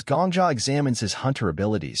 As Gongja examines his hunter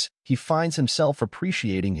abilities, he finds himself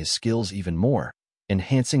appreciating his skills even more,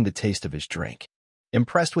 enhancing the taste of his drink.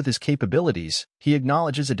 Impressed with his capabilities, he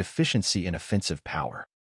acknowledges a deficiency in offensive power.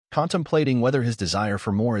 Contemplating whether his desire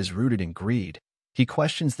for more is rooted in greed, he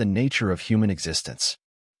questions the nature of human existence.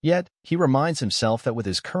 Yet, he reminds himself that with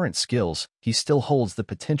his current skills, he still holds the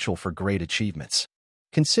potential for great achievements.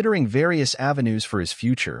 Considering various avenues for his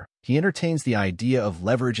future, he entertains the idea of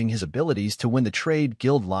leveraging his abilities to win the trade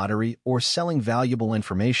guild lottery or selling valuable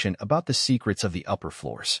information about the secrets of the upper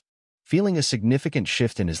floors. Feeling a significant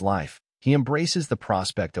shift in his life, he embraces the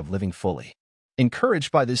prospect of living fully.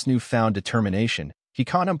 Encouraged by this newfound determination, he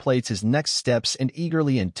contemplates his next steps and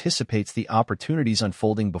eagerly anticipates the opportunities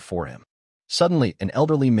unfolding before him. Suddenly, an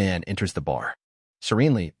elderly man enters the bar.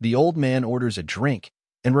 Serenely, the old man orders a drink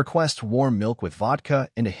and requests warm milk with vodka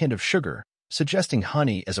and a hint of sugar, suggesting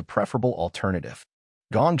honey as a preferable alternative.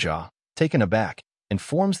 Gongja, taken aback,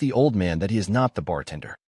 informs the old man that he is not the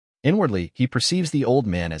bartender. Inwardly, he perceives the old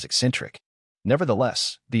man as eccentric.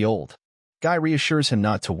 Nevertheless, the old guy reassures him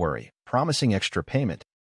not to worry, promising extra payment.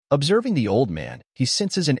 Observing the old man, he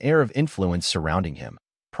senses an air of influence surrounding him,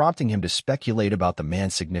 prompting him to speculate about the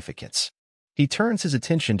man's significance. He turns his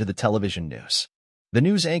attention to the television news. The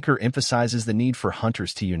news anchor emphasizes the need for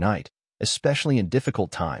hunters to unite, especially in difficult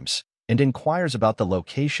times, and inquires about the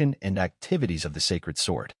location and activities of the sacred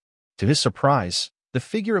sword. To his surprise, the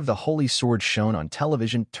figure of the holy sword shown on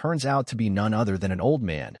television turns out to be none other than an old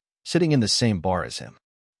man, sitting in the same bar as him.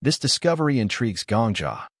 This discovery intrigues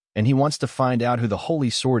Gongja, and he wants to find out who the holy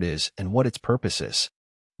sword is and what its purpose is.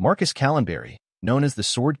 Marcus Callenberry, known as the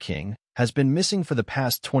Sword King, has been missing for the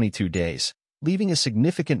past 22 days, leaving a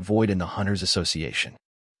significant void in the Hunters Association.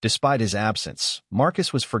 Despite his absence,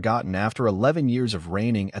 Marcus was forgotten after 11 years of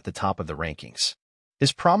reigning at the top of the rankings.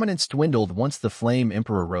 His prominence dwindled once the Flame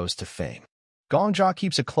Emperor rose to fame. Gongjia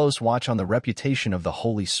keeps a close watch on the reputation of the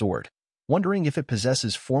Holy Sword, wondering if it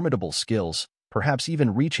possesses formidable skills, perhaps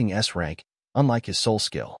even reaching S rank, unlike his soul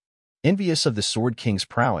skill. Envious of the Sword King's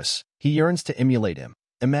prowess, he yearns to emulate him,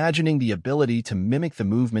 imagining the ability to mimic the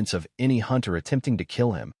movements of any hunter attempting to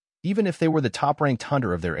kill him, even if they were the top-ranked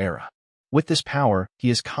hunter of their era. With this power, he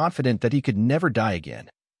is confident that he could never die again,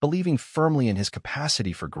 believing firmly in his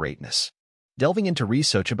capacity for greatness. Delving into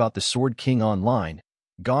research about the Sword King online,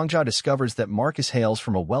 Gongjia discovers that Marcus hails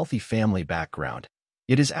from a wealthy family background,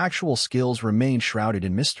 yet his actual skills remain shrouded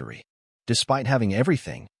in mystery. Despite having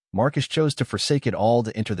everything, Marcus chose to forsake it all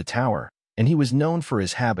to enter the tower, and he was known for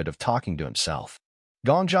his habit of talking to himself.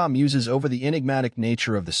 Gongjia muses over the enigmatic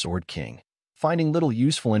nature of the Sword King, finding little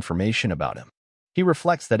useful information about him. He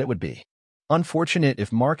reflects that it would be unfortunate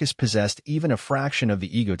if Marcus possessed even a fraction of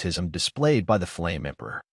the egotism displayed by the Flame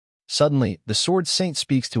Emperor. Suddenly, the Sword Saint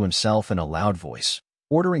speaks to himself in a loud voice,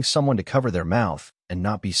 ordering someone to cover their mouth and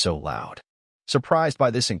not be so loud. Surprised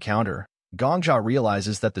by this encounter, Gongjia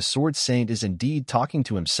realizes that the Sword Saint is indeed talking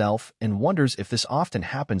to himself and wonders if this often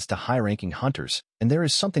happens to high-ranking hunters and there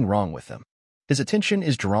is something wrong with them. His attention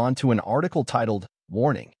is drawn to an article titled,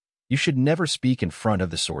 "Warning, you should never speak in front of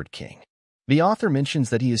the Sword King." The author mentions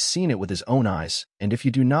that he has seen it with his own eyes, and if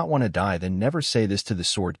you do not want to die, then never say this to the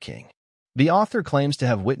Sword King. The author claims to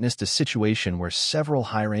have witnessed a situation where several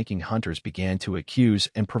high-ranking hunters began to accuse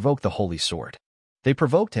and provoke the Holy Sword. They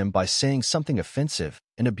provoked him by saying something offensive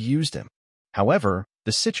and abused him. However,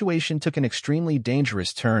 the situation took an extremely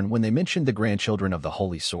dangerous turn when they mentioned the grandchildren of the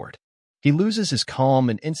Holy Sword. He loses his calm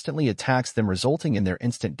and instantly attacks them, resulting in their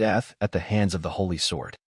instant death at the hands of the Holy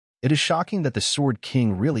Sword. It is shocking that the Sword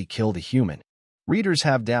King really killed a human. Readers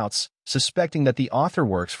have doubts, suspecting that the author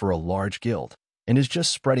works for a large guild and is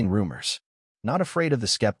just spreading rumors. Not afraid of the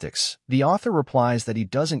skeptics, the author replies that he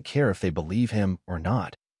doesn't care if they believe him or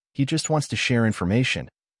not. He just wants to share information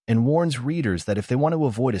and warns readers that if they want to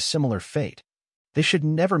avoid a similar fate, they should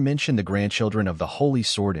never mention the grandchildren of the Holy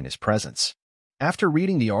Sword in his presence. After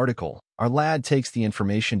reading the article, our lad takes the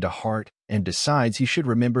information to heart and decides he should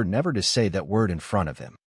remember never to say that word in front of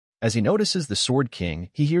him. As he notices the Sword King,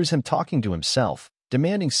 he hears him talking to himself,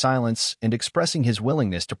 demanding silence and expressing his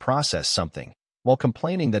willingness to process something, while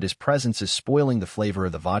complaining that his presence is spoiling the flavor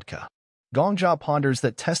of the vodka. Gongjia ponders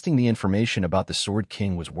that testing the information about the Sword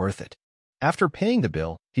King was worth it. After paying the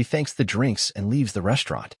bill, he thanks the drinks and leaves the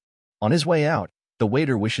restaurant. On his way out, the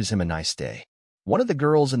waiter wishes him a nice day. One of the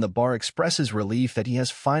girls in the bar expresses relief that he has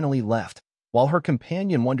finally left, while her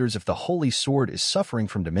companion wonders if the Holy Sword is suffering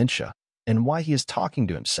from dementia and why he is talking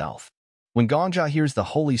to himself. When Gongjia hears the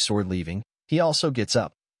Holy Sword leaving, he also gets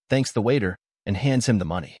up, thanks the waiter, and hands him the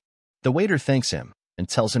money. The waiter thanks him and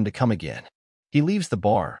tells him to come again. He leaves the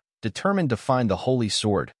bar, determined to find the Holy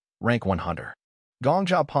Sword, rank 100.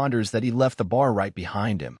 Gongjia ponders that he left the bar right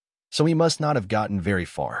behind him, so he must not have gotten very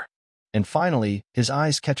far. And finally, his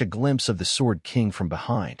eyes catch a glimpse of the Sword King from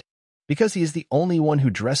behind. Because he is the only one who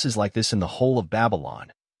dresses like this in the whole of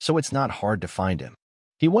Babylon, so it's not hard to find him.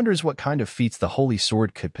 He wonders what kind of feats the Holy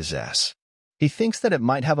Sword could possess. He thinks that it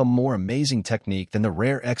might have a more amazing technique than the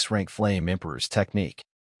rare X-rank Flame Emperor's technique.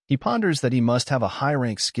 He ponders that he must have a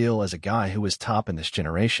high-rank skill as a guy who is top in this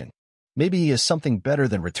generation. Maybe he has something better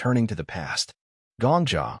than returning to the past.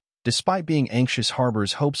 Gongjia, despite being anxious,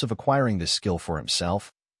 harbors hopes of acquiring this skill for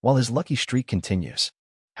himself, while his lucky streak continues.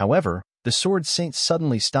 However, the Sword Saint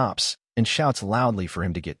suddenly stops and shouts loudly for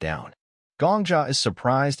him to get down. Gongjia is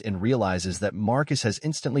surprised and realizes that Marcus has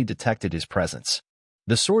instantly detected his presence.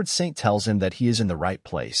 The Sword Saint tells him that he is in the right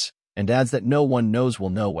place, and adds that no one will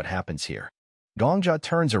know what happens here. Gongjia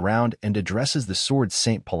turns around and addresses the Sword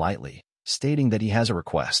Saint politely, stating that he has a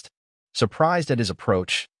request. Surprised at his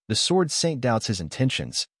approach, the Sword Saint doubts his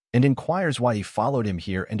intentions and inquires why he followed him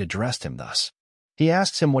here and addressed him thus. He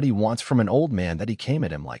asks him what he wants from an old man that he came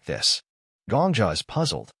at him like this. Gongjia is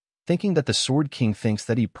puzzled, thinking that the Sword King thinks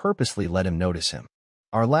that he purposely let him notice him.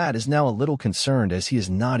 Our lad is now a little concerned as he is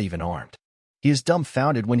not even armed. He is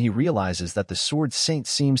dumbfounded when he realizes that the Sword Saint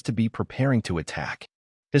seems to be preparing to attack.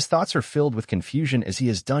 His thoughts are filled with confusion as he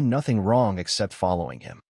has done nothing wrong except following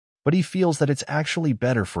him. But he feels that it's actually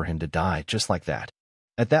better for him to die just like that.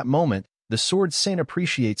 At that moment, the Sword Saint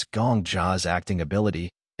appreciates Gongjia's acting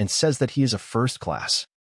ability and says that he is a first-class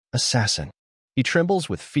assassin. He trembles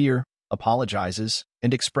with fear, apologizes,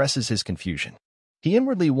 and expresses his confusion. He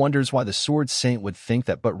inwardly wonders why the Sword Saint would think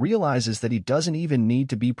that, but realizes that he doesn't even need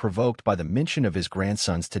to be provoked by the mention of his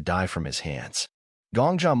grandsons to die from his hands.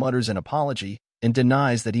 Gongja mutters an apology and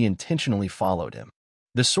denies that he intentionally followed him.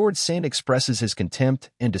 The Sword Saint expresses his contempt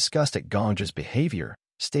and disgust at Gongja's behavior,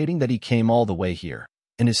 stating that he came all the way here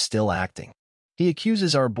and is still acting. He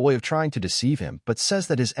accuses our boy of trying to deceive him, but says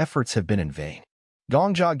that his efforts have been in vain.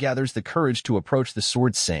 Gongja gathers the courage to approach the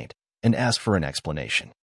Sword Saint and ask for an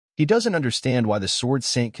explanation. He doesn't understand why the Sword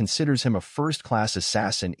Saint considers him a first-class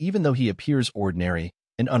assassin even though he appears ordinary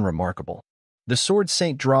and unremarkable. The Sword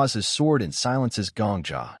Saint draws his sword and silences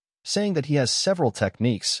Gongja, saying that he has several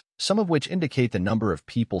techniques, some of which indicate the number of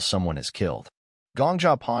people someone has killed.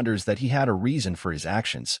 Gongja ponders that he had a reason for his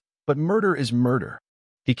actions, but murder is murder.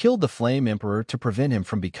 He killed the Flame Emperor to prevent him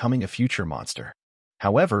from becoming a future monster.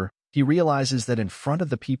 However, he realizes that in front of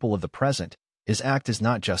the people of the present, his act is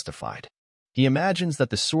not justified. He imagines that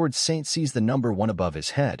the Sword Saint sees the number 1 above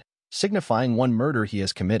his head, signifying one murder he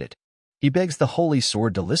has committed. He begs the Holy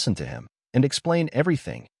Sword to listen to him and explain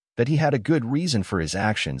everything, that he had a good reason for his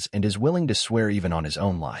actions and is willing to swear even on his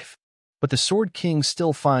own life. But the Sword King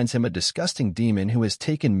still finds him a disgusting demon who has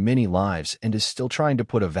taken many lives and is still trying to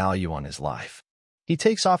put a value on his life. He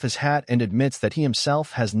takes off his hat and admits that he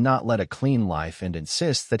himself has not led a clean life and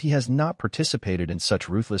insists that he has not participated in such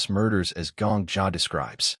ruthless murders as Gongja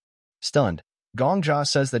describes. Stunned, Gongja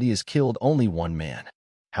says that he has killed only one man.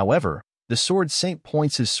 However, the Sword Saint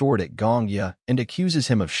points his sword at Gongya and accuses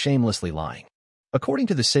him of shamelessly lying. According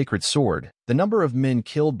to the Sacred Sword, the number of men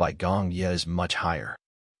killed by Gongya is much higher.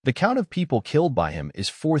 The count of people killed by him is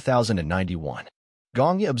 4,091.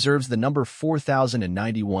 Gongya observes the number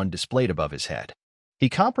 4,091 displayed above his head. He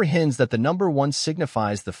comprehends that the number 1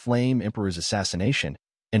 signifies the Flame Emperor's assassination,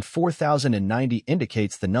 and 4,090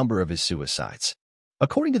 indicates the number of his suicides.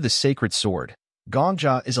 According to the Sacred Sword,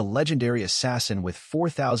 Gongja is a legendary assassin with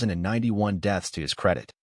 4,091 deaths to his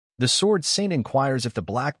credit. The Sword Saint inquires if the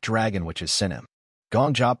Black Dragon Witch has sent him.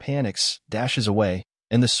 Gongja panics, dashes away,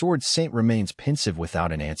 and the Sword Saint remains pensive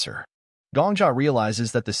without an answer. Gongja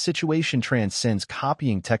realizes that the situation transcends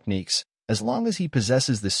copying techniques. As long as he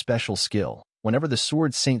possesses this special skill, whenever the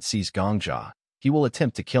Sword Saint sees Gongja, he will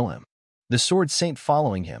attempt to kill him. The Sword Saint,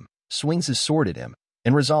 following him, swings his sword at him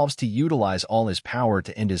and resolves to utilize all his power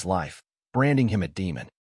to end his life, branding him a demon.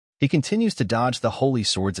 He continues to dodge the Holy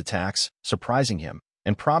Sword's attacks, surprising him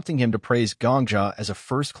and prompting him to praise Gongja as a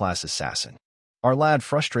first-class assassin. Our lad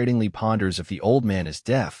frustratingly ponders if the old man is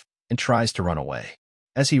deaf and tries to run away.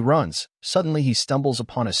 As he runs, suddenly he stumbles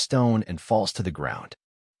upon a stone and falls to the ground.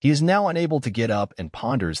 He is now unable to get up and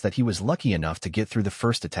ponders that he was lucky enough to get through the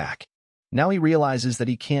first attack. Now he realizes that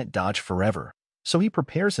he can't dodge forever, so he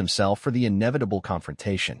prepares himself for the inevitable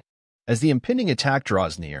confrontation. As the impending attack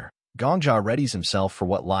draws near, Gongja readies himself for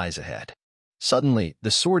what lies ahead. Suddenly, the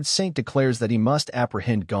Sword Saint declares that he must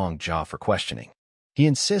apprehend Gongja for questioning. He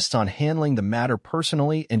insists on handling the matter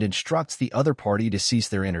personally and instructs the other party to cease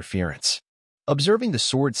their interference. Observing the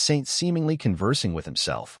Sword Saint seemingly conversing with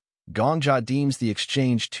himself, Gongja deems the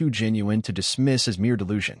exchange too genuine to dismiss as mere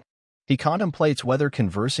delusion. He contemplates whether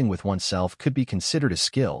conversing with oneself could be considered a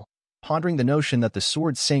skill, pondering the notion that the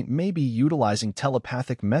Sword Saint may be utilizing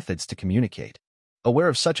telepathic methods to communicate. Aware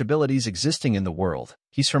of such abilities existing in the world,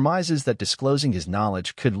 he surmises that disclosing his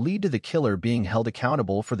knowledge could lead to the killer being held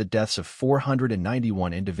accountable for the deaths of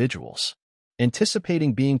 491 individuals.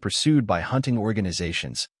 Anticipating being pursued by hunting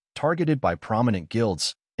organizations, targeted by prominent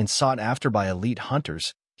guilds, and sought after by elite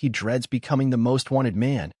hunters, he dreads becoming the most wanted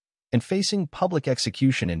man and facing public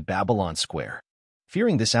execution in Babylon Square.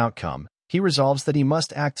 Fearing this outcome, he resolves that he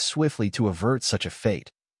must act swiftly to avert such a fate,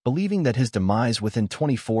 believing that his demise within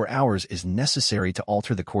 24 hours is necessary to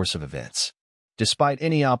alter the course of events. Despite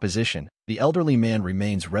any opposition, the elderly man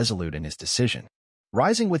remains resolute in his decision.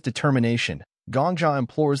 Rising with determination, Gongja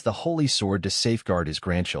implores the Holy Sword to safeguard his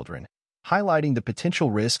grandchildren, highlighting the potential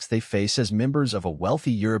risks they face as members of a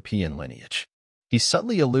wealthy European lineage. He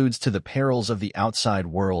subtly alludes to the perils of the outside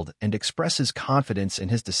world and expresses confidence in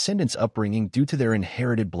his descendants' upbringing due to their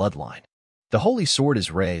inherited bloodline. The Holy Sword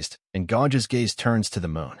is raised, and Gongja's gaze turns to the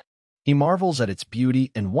moon. He marvels at its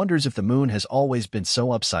beauty and wonders if the moon has always been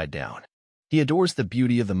so upside down. He adores the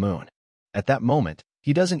beauty of the moon. At that moment,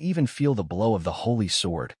 he doesn't even feel the blow of the Holy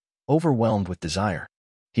Sword, overwhelmed with desire.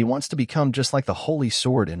 He wants to become just like the Holy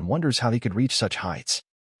Sword and wonders how he could reach such heights.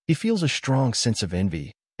 He feels a strong sense of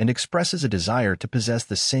envy and expresses a desire to possess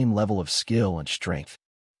the same level of skill and strength.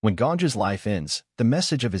 When Gongja's life ends, the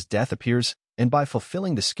message of his death appears, and by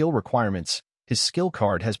fulfilling the skill requirements, his skill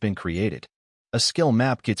card has been created. A skill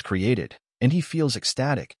map gets created, and he feels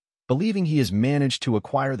ecstatic, believing he has managed to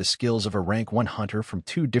acquire the skills of a rank 1 hunter from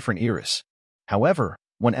 2 different eras. However,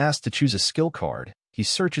 when asked to choose a skill card, he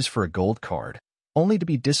searches for a gold card, only to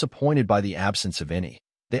be disappointed by the absence of any.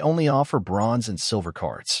 They only offer bronze and silver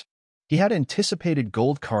cards. He had anticipated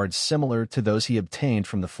gold cards similar to those he obtained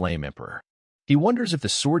from the Flame Emperor. He wonders if the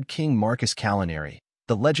Sword King Marcus Calinari,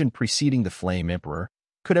 the legend preceding the Flame Emperor,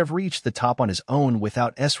 could have reached the top on his own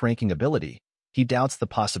without S-ranking ability. He doubts the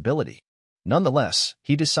possibility. Nonetheless,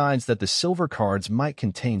 he decides that the silver cards might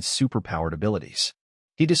contain superpowered abilities.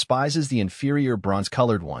 He despises the inferior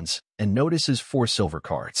bronze-colored ones and notices 4 silver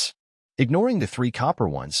cards. Ignoring the 3 copper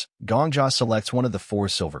ones, Gongja selects one of the 4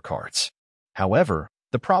 silver cards. However,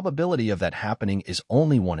 the probability of that happening is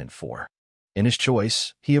only 1 in 4. In his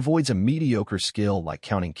choice, he avoids a mediocre skill like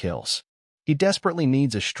counting kills. He desperately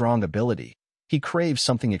needs a strong ability. He craves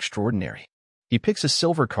something extraordinary. He picks a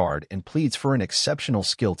silver card and pleads for an exceptional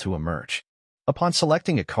skill to emerge. Upon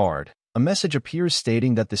selecting a card, a message appears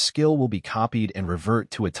stating that the skill will be copied and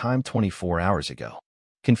revert to a time 24 hours ago.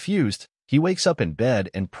 Confused, he wakes up in bed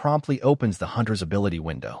and promptly opens the hunter's ability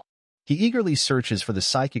window. He eagerly searches for the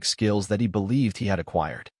psychic skills that he believed he had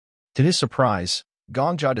acquired. To his surprise,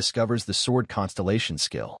 Gongja discovers the Sword Constellation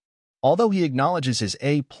skill. Although he acknowledges his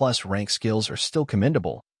A+ rank skills are still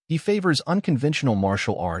commendable, he favors unconventional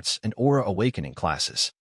martial arts and aura awakening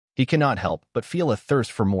classes. He cannot help but feel a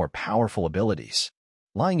thirst for more powerful abilities.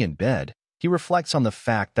 Lying in bed, he reflects on the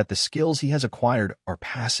fact that the skills he has acquired are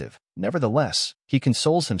passive. Nevertheless, he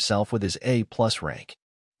consoles himself with his A+ rank.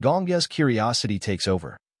 Gongja's curiosity takes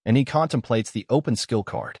over, and he contemplates the open skill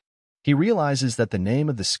card. He realizes that the name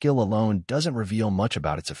of the skill alone doesn't reveal much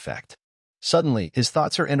about its effect. Suddenly, his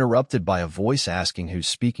thoughts are interrupted by a voice asking who's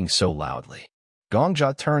speaking so loudly.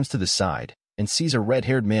 Gongja turns to the side and sees a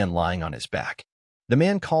red-haired man lying on his back. The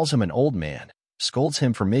man calls him an old man, scolds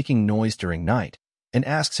him for making noise during night, and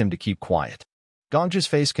asks him to keep quiet. Gongja's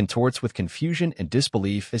face contorts with confusion and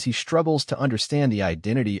disbelief as he struggles to understand the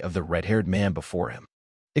identity of the red-haired man before him.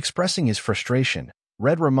 Expressing his frustration,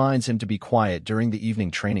 Red reminds him to be quiet during the evening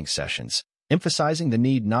training sessions, emphasizing the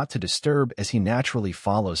need not to disturb as he naturally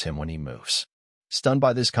follows him when he moves. Stunned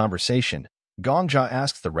by this conversation, Gongja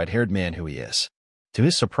asks the red-haired man who he is. To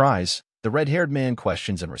his surprise, the red-haired man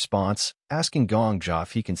questions in response, asking Gongja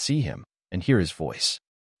if he can see him and hear his voice.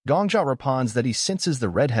 Gongja responds that he senses the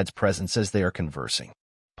redhead's presence as they are conversing.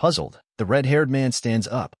 Puzzled, the red-haired man stands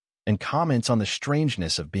up and comments on the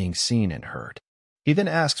strangeness of being seen and heard. He then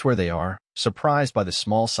asks where they are, surprised by the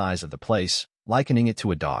small size of the place, likening it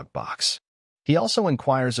to a dog box. He also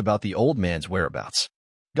inquires about the old man's whereabouts.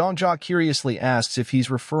 Gongja curiously asks if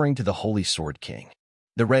he's referring to the Holy Sword King.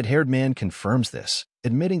 The red-haired man confirms this,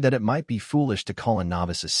 admitting that it might be foolish to call a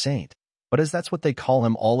novice a saint, but as that's what they call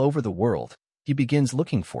him all over the world, he begins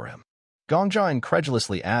looking for him. Gongja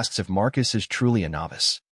incredulously asks if Marcus is truly a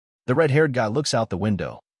novice. The red-haired guy looks out the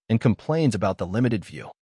window and complains about the limited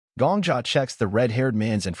view. Gongja checks the red-haired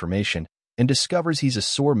man's information and discovers he's a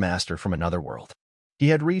sword master from another world. He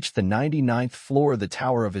had reached the 99th floor of the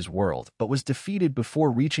tower of his world, but was defeated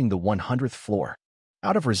before reaching the 100th floor.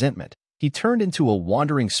 Out of resentment, he turned into a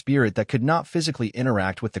wandering spirit that could not physically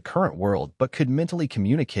interact with the current world but could mentally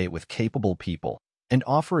communicate with capable people and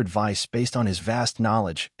offer advice based on his vast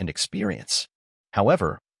knowledge and experience.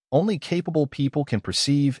 However, only capable people can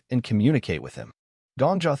perceive and communicate with him.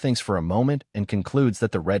 Gongja thinks for a moment and concludes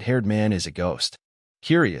that the red-haired man is a ghost.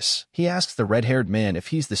 Curious, he asks the red-haired man if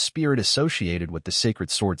he's the spirit associated with the sacred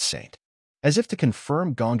sword saint. As if to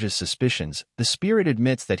confirm Gongja's suspicions, the spirit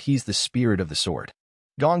admits that he's the spirit of the sword.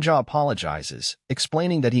 Gongja apologizes,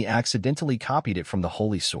 explaining that he accidentally copied it from the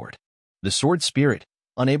holy sword. The sword spirit,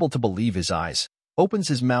 unable to believe his eyes, opens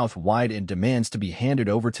his mouth wide and demands to be handed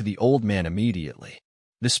over to the old man immediately.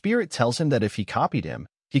 The spirit tells him that if he copied him,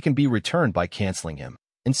 he can be returned by canceling him,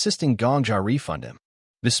 insisting Gongja refund him.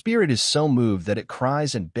 The spirit is so moved that it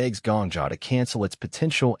cries and begs Gongja to cancel its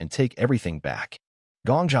potential and take everything back.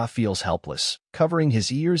 Gongja feels helpless, covering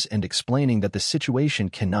his ears and explaining that the situation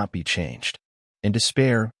cannot be changed. In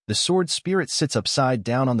despair, the sword spirit sits upside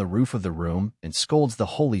down on the roof of the room and scolds the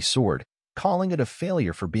holy sword, calling it a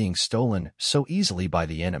failure for being stolen so easily by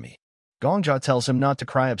the enemy. Gongja tells him not to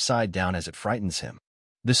cry upside down as it frightens him.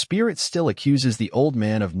 The spirit still accuses the old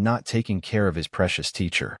man of not taking care of his precious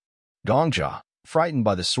teacher. Gongja, frightened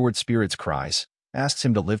by the sword spirit's cries, asks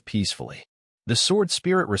him to live peacefully. The sword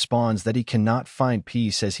spirit responds that he cannot find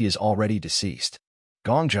peace as he is already deceased.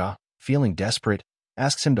 Gongja, feeling desperate,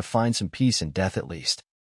 asks him to find some peace in death at least.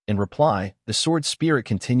 In reply, the sword spirit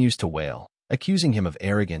continues to wail, accusing him of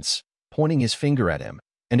arrogance, pointing his finger at him,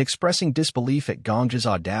 and expressing disbelief at Gongja's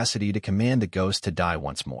audacity to command the ghost to die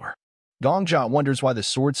once more. Gongja wonders why the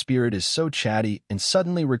sword spirit is so chatty and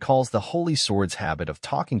suddenly recalls the holy sword's habit of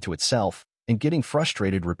talking to itself, and getting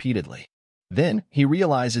frustrated repeatedly. Then, he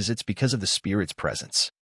realizes it's because of the spirit's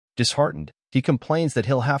presence. Disheartened, he complains that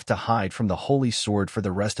he'll have to hide from the holy sword for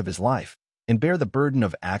the rest of his life and bear the burden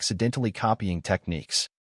of accidentally copying techniques.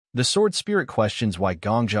 The sword spirit questions why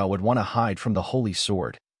Gongja would want to hide from the holy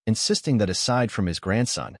sword, insisting that aside from his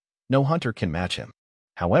grandson, no hunter can match him.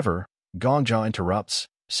 However, Gongja interrupts,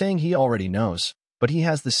 saying he already knows, but he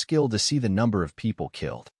has the skill to see the number of people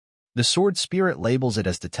killed. The sword spirit labels it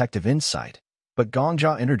as detective insight, but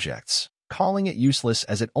Gongja interjects, calling it useless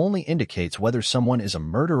as it only indicates whether someone is a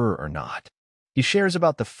murderer or not. He shares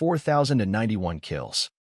about the 4,091 kills.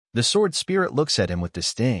 The sword spirit looks at him with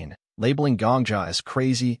disdain, labeling Gongja as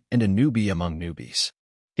crazy and a newbie among newbies.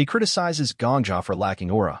 He criticizes Gongja for lacking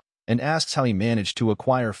aura and asks how he managed to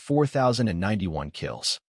acquire 4,091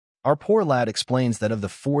 kills. Our poor lad explains that of the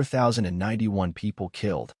 4,091 people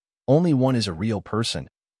killed, only one is a real person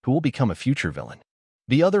who will become a future villain.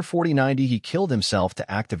 The other 4090 he killed himself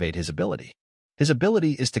to activate his ability. His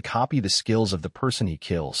ability is to copy the skills of the person he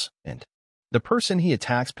kills, and the person he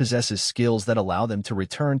attacks possesses skills that allow them to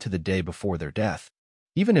return to the day before their death.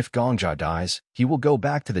 Even if Gongja dies, he will go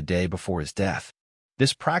back to the day before his death.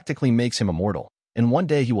 This practically makes him immortal, and one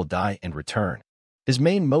day he will die and return. His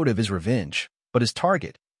main motive is revenge, but his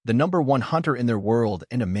target, the number one hunter in their world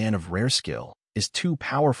and a man of rare skill, is too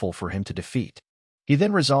powerful for him to defeat. He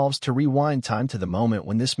then resolves to rewind time to the moment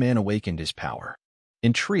when this man awakened his power.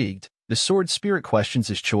 Intrigued, the sword spirit questions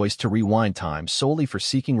his choice to rewind time solely for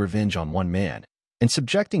seeking revenge on one man and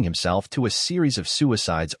subjecting himself to a series of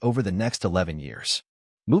suicides over the next 11 years.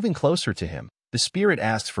 Moving closer to him, the spirit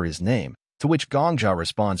asks for his name, to which Gongja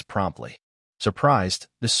responds promptly. Surprised,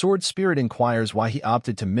 the sword spirit inquires why he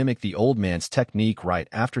opted to mimic the old man's technique right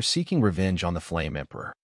after seeking revenge on the Flame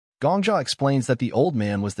Emperor. Gongja explains that the old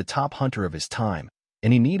man was the top hunter of his time,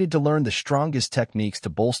 and he needed to learn the strongest techniques to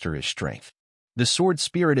bolster his strength. The sword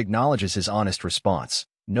spirit acknowledges his honest response,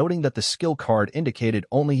 noting that the skill card indicated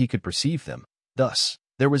only he could perceive them. Thus,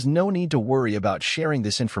 there was no need to worry about sharing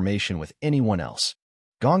this information with anyone else.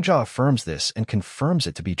 Gongja affirms this and confirms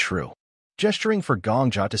it to be true. Gesturing for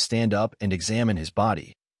Gongja to stand up and examine his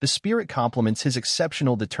body, the spirit compliments his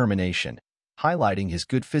exceptional determination, highlighting his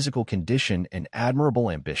good physical condition and admirable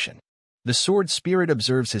ambition. The sword spirit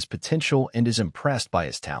observes his potential and is impressed by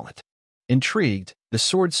his talent. Intrigued, the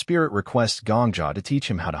sword spirit requests Gongja to teach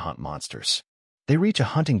him how to hunt monsters. They reach a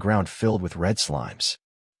hunting ground filled with red slimes.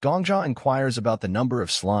 Gongja inquires about the number of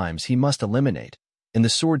slimes he must eliminate, and the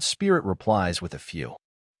sword spirit replies with a few.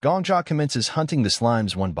 Gongja commences hunting the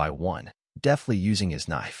slimes one by one, deftly using his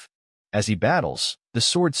knife. As he battles, the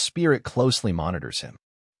sword spirit closely monitors him.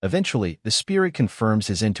 Eventually, the spirit confirms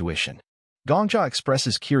his intuition. Gongja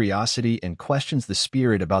expresses curiosity and questions the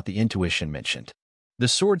spirit about the intuition mentioned. The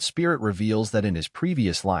sword spirit reveals that in his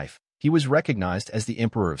previous life, he was recognized as the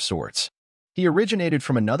Emperor of Swords. He originated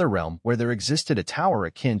from another realm where there existed a tower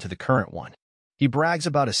akin to the current one. He brags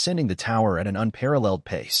about ascending the tower at an unparalleled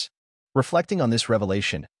pace. Reflecting on this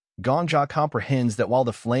revelation, Gongja comprehends that while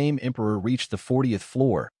the Flame Emperor reached the 40th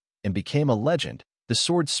floor and became a legend, the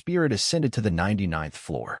sword spirit ascended to the 99th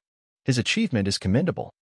floor. His achievement is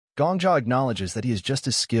commendable. Gongja acknowledges that he is just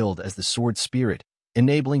as skilled as the sword spirit,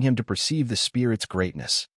 enabling him to perceive the spirit's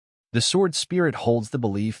greatness. The sword spirit holds the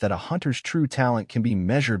belief that a hunter's true talent can be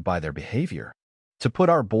measured by their behavior. To put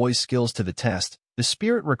our boy's skills to the test, the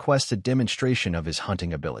spirit requests a demonstration of his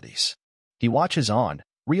hunting abilities. He watches on,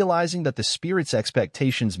 realizing that the spirit's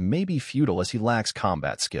expectations may be futile as he lacks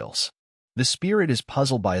combat skills. The spirit is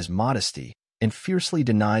puzzled by his modesty and fiercely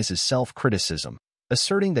denies his self-criticism,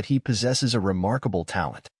 asserting that he possesses a remarkable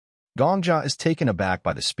talent. Gongja is taken aback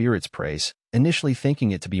by the spirit's praise, initially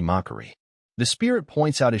thinking it to be mockery. The spirit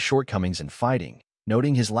points out his shortcomings in fighting,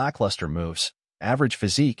 noting his lackluster moves, average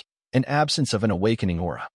physique, and absence of an awakening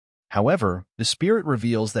aura. However, the spirit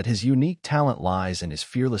reveals that his unique talent lies in his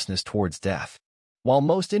fearlessness towards death. While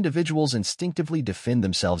most individuals instinctively defend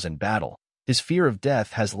themselves in battle, his fear of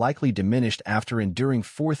death has likely diminished after enduring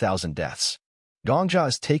 4,000 deaths. Gongja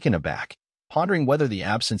is taken aback, pondering whether the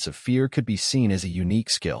absence of fear could be seen as a unique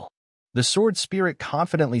skill. The sword spirit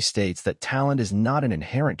confidently states that talent is not an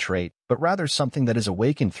inherent trait, but rather something that is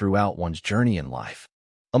awakened throughout one's journey in life.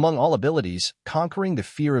 Among all abilities, conquering the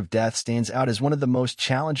fear of death stands out as one of the most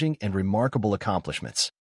challenging and remarkable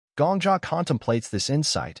accomplishments. Gongja contemplates this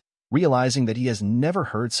insight, realizing that he has never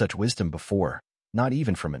heard such wisdom before, not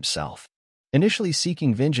even from himself. Initially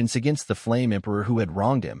seeking vengeance against the Flame Emperor who had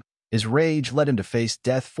wronged him, his rage led him to face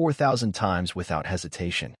death 4,000 times without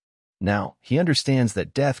hesitation. Now, he understands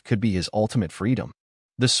that death could be his ultimate freedom.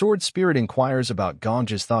 The sword spirit inquires about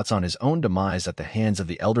Gongja's thoughts on his own demise at the hands of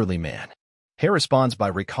the elderly man. Hare responds by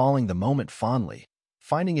recalling the moment fondly,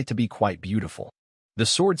 finding it to be quite beautiful. The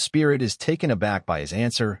sword spirit is taken aback by his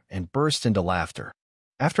answer and bursts into laughter.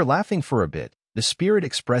 After laughing for a bit, the spirit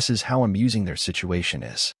expresses how amusing their situation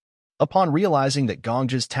is. Upon realizing that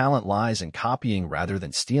Gongja's talent lies in copying rather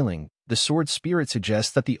than stealing, the sword spirit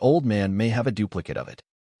suggests that the old man may have a duplicate of it.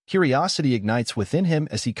 Curiosity ignites within him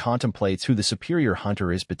as he contemplates who the superior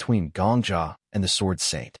hunter is between Gongja and the sword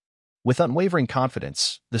saint. With unwavering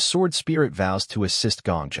confidence, the sword spirit vows to assist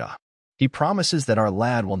Gongja. He promises that our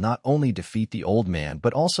lad will not only defeat the old man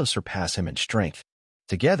but also surpass him in strength.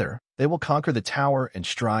 Together, they will conquer the tower and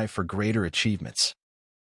strive for greater achievements.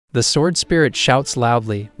 The sword spirit shouts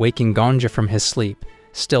loudly, waking Gongja from his sleep.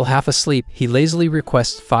 Still half asleep, he lazily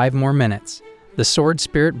requests 5 more minutes. The sword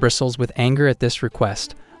spirit bristles with anger at this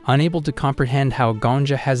request, unable to comprehend how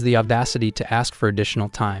Gongja has the audacity to ask for additional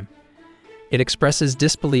time. It expresses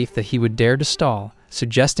disbelief that he would dare to stall,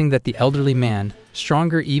 suggesting that the elderly man,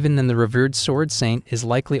 stronger even than the revered sword saint, is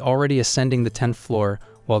likely already ascending the 10th floor,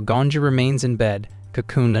 while Gongja remains in bed,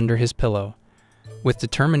 cocooned under his pillow. With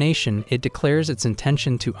determination, it declares its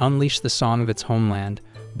intention to unleash the song of its homeland,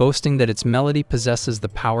 boasting that its melody possesses the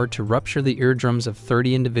power to rupture the eardrums of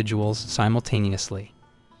 30 individuals simultaneously.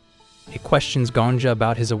 It questions Gongja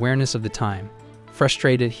about his awareness of the time.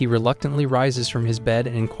 Frustrated, he reluctantly rises from his bed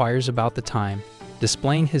and inquires about the time,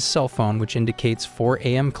 displaying his cell phone which indicates 4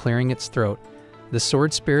 a.m. clearing its throat. The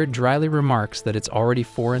sword spirit dryly remarks that it's already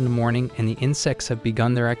 4 in the morning and the insects have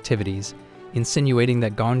begun their activities, insinuating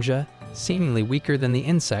that Gongja, seemingly weaker than the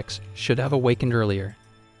insects, should have awakened earlier.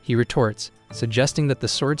 He retorts, suggesting that the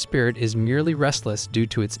sword spirit is merely restless due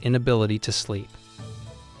to its inability to sleep.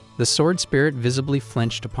 The sword spirit visibly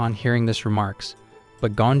flinched upon hearing this remarks,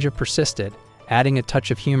 but Gongja persisted, adding a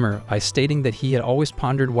touch of humor by stating that he had always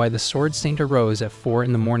pondered why the sword saint arose at 4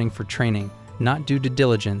 in the morning for training, not due to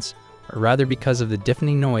diligence, or rather because of the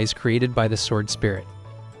deafening noise created by the sword spirit.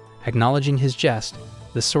 Acknowledging his jest,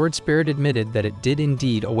 the sword spirit admitted that it did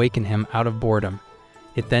indeed awaken him out of boredom.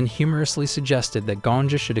 It then humorously suggested that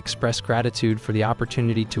Gongja should express gratitude for the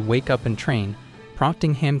opportunity to wake up and train,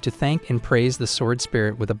 prompting him to thank and praise the sword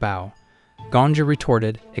spirit with a bow. Gongja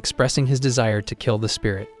retorted, expressing his desire to kill the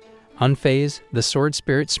spirit. Unfazed, the sword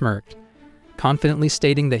spirit smirked, confidently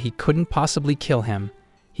stating that he couldn't possibly kill him.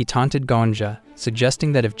 He taunted Gongja,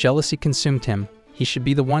 suggesting that if jealousy consumed him, he should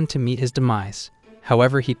be the one to meet his demise.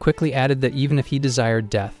 However, he quickly added that even if he desired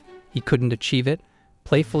death, he couldn't achieve it,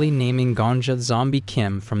 playfully naming Gongja Zombie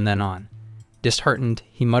Kim from then on. Disheartened,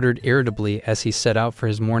 he muttered irritably as he set out for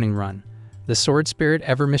his morning run. The sword spirit,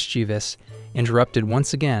 ever mischievous, interrupted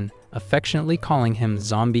once again, affectionately calling him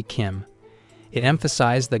Zombie Kim. It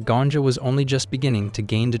emphasized that Gongja was only just beginning to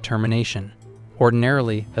gain determination.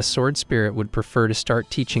 Ordinarily, a sword spirit would prefer to start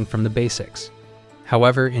teaching from the basics.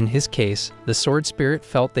 However, in his case, the sword spirit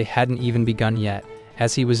felt they hadn't even begun yet,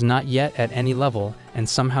 as he was not yet at any level and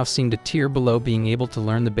somehow seemed a tier below being able to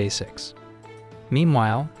learn the basics.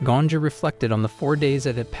 Meanwhile, Gongja reflected on the 4 days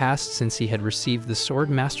that had passed since he had received the sword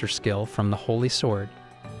master skill from the Holy Sword.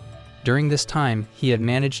 During this time, he had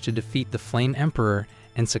managed to defeat the Flame Emperor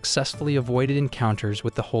and successfully avoided encounters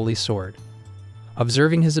with the Holy Sword.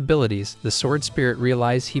 Observing his abilities, the sword spirit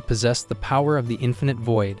realized he possessed the power of the Infinite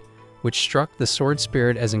Void, which struck the sword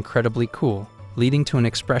spirit as incredibly cool, leading to an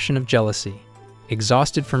expression of jealousy.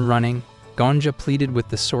 Exhausted from running, Gongja pleaded with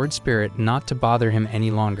the sword spirit not to bother him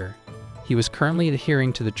any longer. He was currently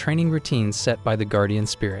adhering to the training routines set by the guardian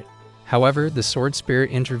spirit. However, the sword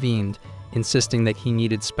spirit intervened, insisting that he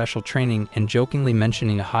needed special training and jokingly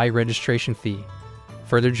mentioning a high registration fee.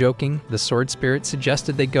 Further joking, the sword spirit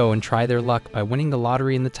suggested they go and try their luck by winning the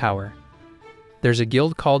lottery in the tower. There's a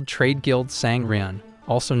guild called Trade Guild Sangrian,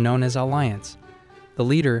 also known as Alliance. The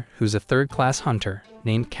leader, who's a 3rd-class hunter,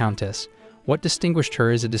 named Countess, what distinguished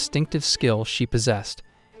her is a distinctive skill she possessed,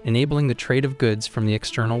 enabling the trade of goods from the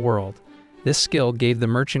external world. This skill gave the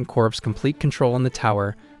merchant corps complete control in the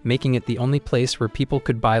tower, making it the only place where people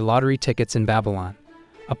could buy lottery tickets in Babylon.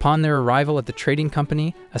 Upon their arrival at the trading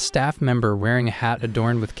company, a staff member wearing a hat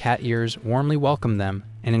adorned with cat ears warmly welcomed them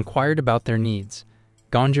and inquired about their needs.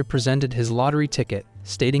 Gongja presented his lottery ticket,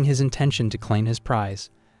 stating his intention to claim his prize.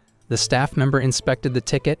 The staff member inspected the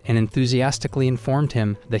ticket and enthusiastically informed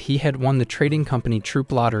him that he had won the trading company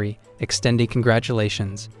troop lottery, extending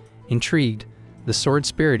congratulations. Intrigued, the sword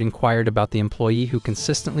spirit inquired about the employee who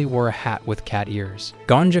consistently wore a hat with cat ears.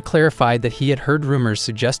 Gongja clarified that he had heard rumors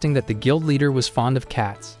suggesting that the guild leader was fond of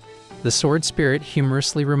cats. The sword spirit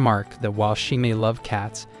humorously remarked that while she may love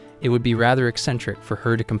cats, it would be rather eccentric for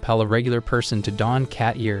her to compel a regular person to don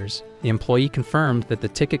cat ears. The employee confirmed that the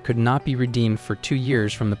ticket could not be redeemed for 2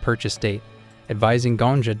 years from the purchase date, advising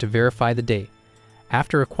Gonja to verify the date.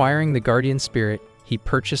 After acquiring the guardian spirit, he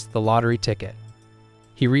purchased the lottery ticket.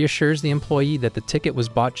 He reassures the employee that the ticket was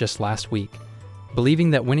bought just last week.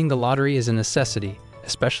 Believing that winning the lottery is a necessity,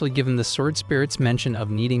 especially given the sword spirit's mention of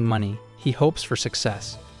needing money, he hopes for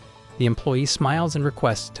success. The employee smiles and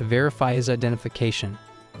requests to verify his identification.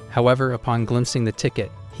 However, upon glimpsing the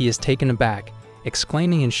ticket, he is taken aback,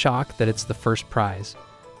 exclaiming in shock that it's the first prize.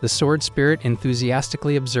 The sword spirit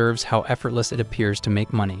enthusiastically observes how effortless it appears to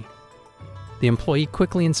make money. The employee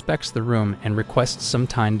quickly inspects the room and requests some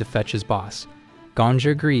time to fetch his boss.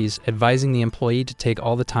 Gonja agrees, advising the employee to take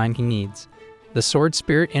all the time he needs. The sword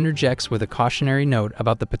spirit interjects with a cautionary note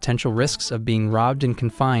about the potential risks of being robbed and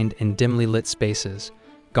confined in dimly lit spaces.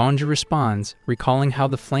 Gonja responds, recalling how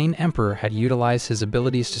the Flame Emperor had utilized his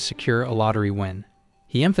abilities to secure a lottery win.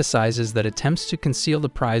 He emphasizes that attempts to conceal the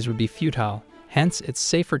prize would be futile, hence it's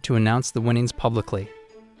safer to announce the winnings publicly.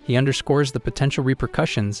 He underscores the potential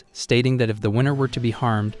repercussions, stating that if the winner were to be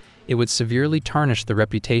harmed, it would severely tarnish the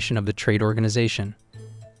reputation of the trade organization.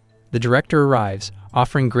 The director arrives,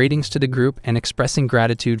 offering greetings to the group and expressing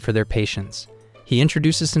gratitude for their patience. He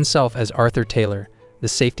introduces himself as Arthur Taylor, the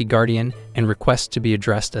safety guardian, and requests to be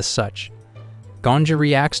addressed as such. Gonja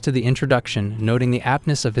reacts to the introduction, noting the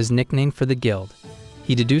aptness of his nickname for the guild.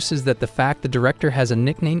 He deduces that the fact the director has a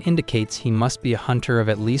nickname indicates he must be a hunter of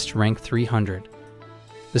at least rank 300.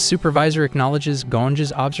 The supervisor acknowledges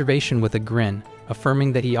Gonja's observation with a grin,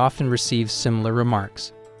 affirming that he often receives similar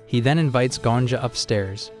remarks. He then invites Gonja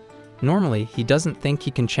upstairs. Normally, he doesn't think he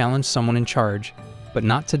can challenge someone in charge, but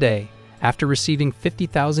not today. After receiving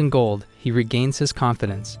 50,000 gold, he regains his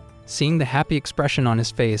confidence. Seeing the happy expression on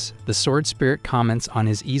his face, the sword spirit comments on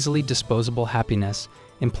his easily disposable happiness,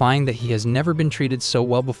 implying that he has never been treated so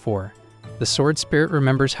well before. The sword spirit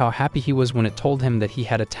remembers how happy he was when it told him that he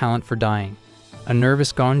had a talent for dying. A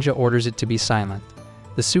nervous Gonja orders it to be silent.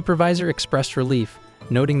 The supervisor expressed relief,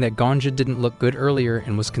 noting that Gonja didn't look good earlier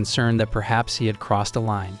and was concerned that perhaps he had crossed a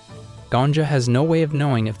line. Gonja has no way of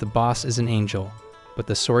knowing if the boss is an angel, but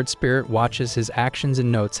the sword spirit watches his actions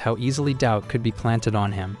and notes how easily doubt could be planted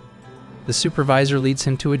on him. The supervisor leads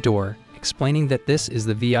him to a door, explaining that this is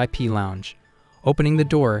the VIP lounge. Opening the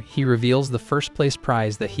door, he reveals the first place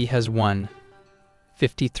prize that he has won,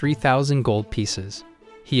 53,000 gold pieces.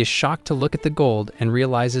 He is shocked to look at the gold and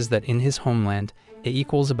realizes that in his homeland, it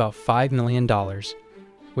equals about $5 million.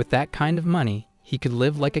 With that kind of money, he could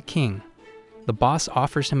live like a king. The boss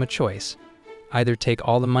offers him a choice: either take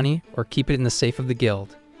all the money or keep it in the safe of the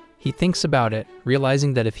guild. He thinks about it,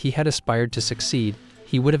 realizing that if he had aspired to succeed,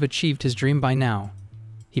 he would have achieved his dream by now.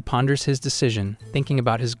 He ponders his decision, thinking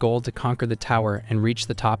about his goal to conquer the tower and reach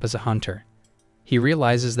the top as a hunter. He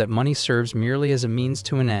realizes that money serves merely as a means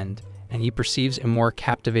to an end, and he perceives a more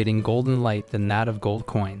captivating golden light than that of gold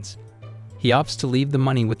coins. He opts to leave the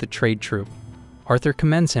money with the trade troupe. Arthur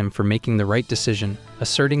commends him for making the right decision,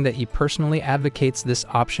 asserting that he personally advocates this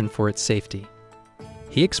option for its safety.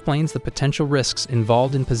 He explains the potential risks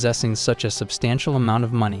involved in possessing such a substantial amount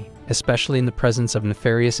of money, especially in the presence of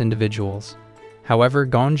nefarious individuals. However,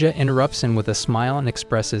 Gonja interrupts him with a smile and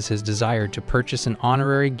expresses his desire to purchase an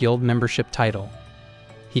honorary guild membership title.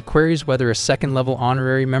 He queries whether a second-level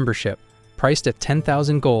honorary membership, priced at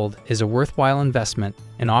 10,000 gold, is a worthwhile investment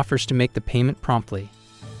and offers to make the payment promptly.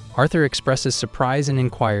 Arthur expresses surprise and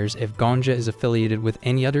inquires if Gonja is affiliated with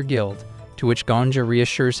any other guild, to which Gonja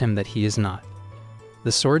reassures him that he is not.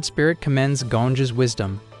 The sword spirit commends Gonja's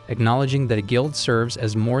wisdom, acknowledging that a guild serves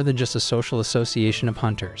as more than just a social association of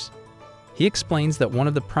hunters. He explains that one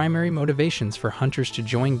of the primary motivations for hunters to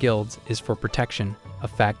join guilds is for protection, a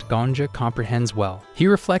fact Gonja comprehends well. He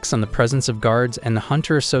reflects on the presence of guards and the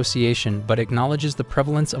Hunter Association, but acknowledges the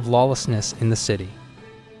prevalence of lawlessness in the city.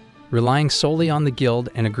 Relying solely on the guild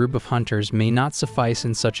and a group of hunters may not suffice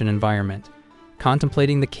in such an environment.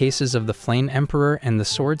 Contemplating the cases of the Flame Emperor and the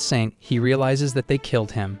Sword Saint, he realizes that they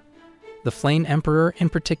killed him. The Flame Emperor, in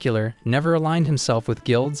particular, never aligned himself with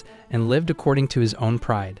guilds and lived according to his own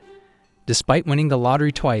pride. Despite winning the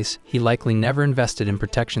lottery twice, he likely never invested in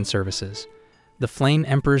protection services. The Flame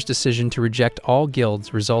Emperor's decision to reject all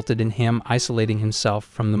guilds resulted in him isolating himself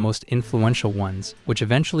from the most influential ones, which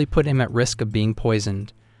eventually put him at risk of being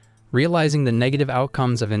poisoned. Realizing the negative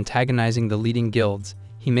outcomes of antagonizing the leading guilds,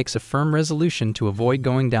 he makes a firm resolution to avoid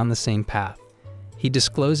going down the same path. He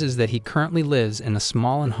discloses that he currently lives in a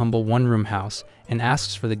small and humble one-room house and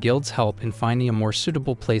asks for the guild's help in finding a more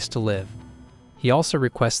suitable place to live. He also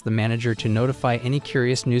requests the manager to notify any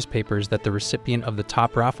curious newspapers that the recipient of the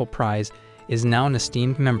top raffle prize is now an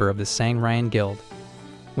esteemed member of the Sang Ryan Guild.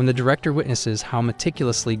 When the director witnesses how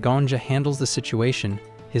meticulously Gonja handles the situation,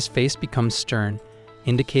 his face becomes stern,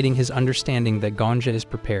 indicating his understanding that Ganja is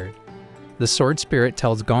prepared. The sword spirit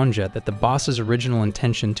tells Ganja that the boss's original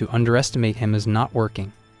intention to underestimate him is not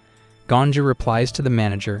working. Ganja replies to the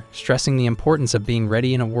manager, stressing the importance of being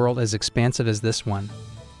ready in a world as expansive as this one.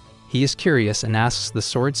 He is curious and asks the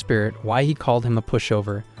sword spirit why he called him a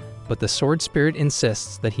pushover, but the sword spirit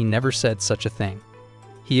insists that he never said such a thing.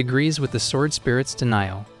 He agrees with the sword spirit's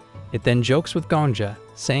denial. It then jokes with Ganja,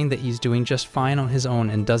 saying that he's doing just fine on his own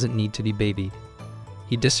and doesn't need to be babied.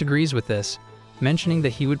 He disagrees with this, mentioning that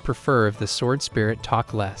he would prefer if the sword spirit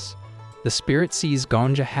talked less. The spirit sees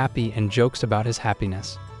Ganja happy and jokes about his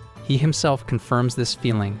happiness. He himself confirms this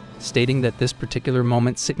feeling, stating that this particular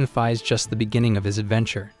moment signifies just the beginning of his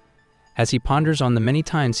adventure. As he ponders on the many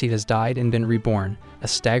times he has died and been reborn, a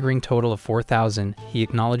staggering total of 4,000, he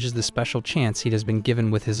acknowledges the special chance he has been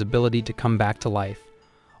given with his ability to come back to life.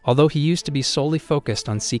 Although he used to be solely focused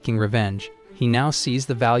on seeking revenge, he now sees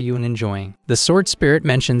the value in enjoying. The sword spirit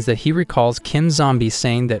mentions that he recalls Kim Zombie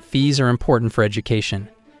saying that fees are important for education.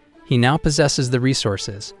 He now possesses the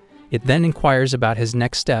resources. It then inquires about his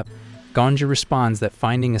next step. Ganja responds that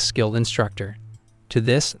finding a skilled instructor. To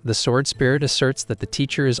this, the sword spirit asserts that the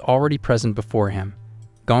teacher is already present before him.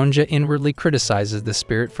 Ganja inwardly criticizes the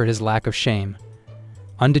spirit for his lack of shame.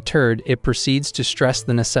 Undeterred, it proceeds to stress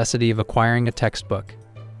the necessity of acquiring a textbook.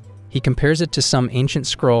 He compares it to some ancient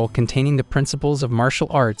scroll containing the principles of martial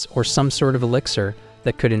arts or some sort of elixir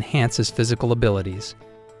that could enhance his physical abilities.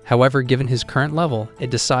 However, given his current level,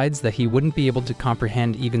 it decides that he wouldn't be able to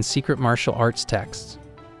comprehend even secret martial arts texts.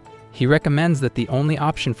 He recommends that the only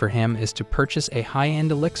option for him is to purchase a high-end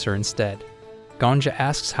elixir instead. Ganja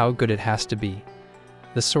asks how good it has to be.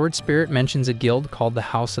 The sword spirit mentions a guild called the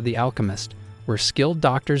House of the Alchemist, where skilled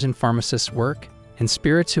doctors and pharmacists work, and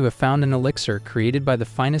spirits who have found an elixir created by the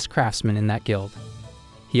finest craftsmen in that guild.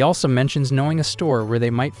 He also mentions knowing a store where they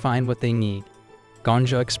might find what they need.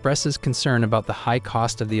 Ganja expresses concern about the high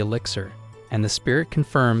cost of the elixir, and the spirit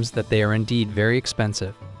confirms that they are indeed very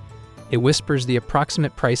expensive. It whispers the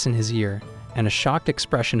approximate price in his ear, and a shocked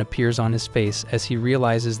expression appears on his face as he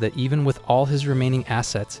realizes that even with all his remaining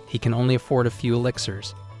assets, he can only afford a few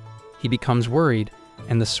elixirs. He becomes worried,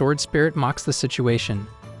 and the sword spirit mocks the situation,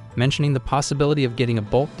 mentioning the possibility of getting a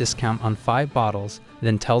bulk discount on 5 bottles,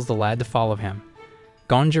 then tells the lad to follow him.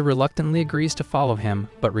 Ganja reluctantly agrees to follow him,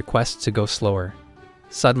 but requests to go slower.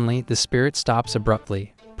 Suddenly, the spirit stops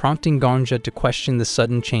abruptly, prompting Ganja to question the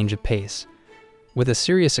sudden change of pace. With a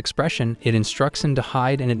serious expression, it instructs him to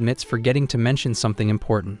hide and admits forgetting to mention something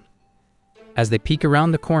important. As they peek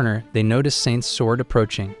around the corner, they notice Saint's sword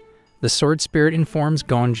approaching. The sword spirit informs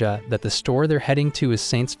Ganja that the store they're heading to is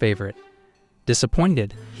Saint's favorite.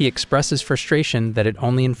 Disappointed, he expresses frustration that it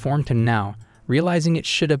only informed him now, realizing it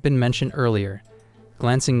should have been mentioned earlier.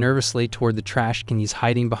 Glancing nervously toward the trash can he's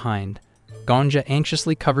hiding behind, Ganja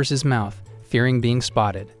anxiously covers his mouth, fearing being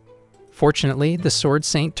spotted. Fortunately, the sword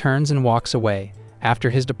saint turns and walks away.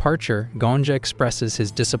 After his departure, Ganja expresses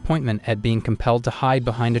his disappointment at being compelled to hide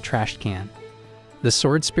behind a trash can. The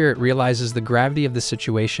sword spirit realizes the gravity of the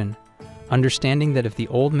situation, understanding that if the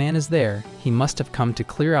old man is there, he must have come to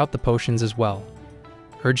clear out the potions as well.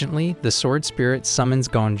 Urgently, the sword spirit summons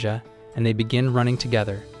Ganja, and they begin running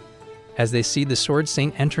together. As they see the sword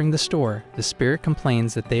saint entering the store, the spirit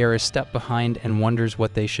complains that they are a step behind and wonders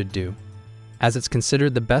what they should do. As it's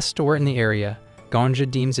considered the best store in the area, Ganja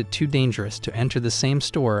deems it too dangerous to enter the same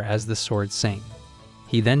store as the sword saint.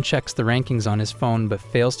 He then checks the rankings on his phone but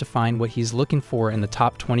fails to find what he's looking for in the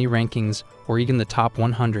top 20 rankings or even the top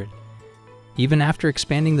 100. Even after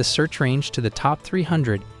expanding the search range to the top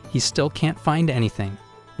 300, he still can't find anything.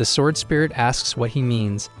 The sword spirit asks what he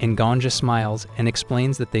means, and Ganja smiles and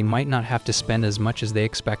explains that they might not have to spend as much as they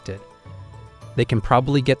expected. They can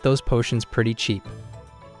probably get those potions pretty cheap.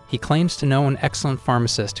 He claims to know an excellent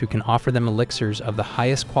pharmacist who can offer them elixirs of the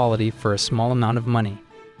highest quality for a small amount of money.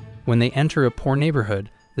 When they enter a poor neighborhood,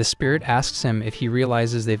 the spirit asks him if he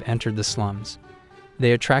realizes they've entered the slums.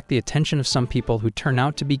 They attract the attention of some people who turn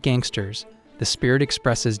out to be gangsters. The spirit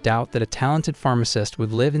expresses doubt that a talented pharmacist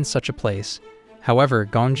would live in such a place. However,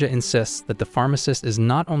 Ganja insists that the pharmacist is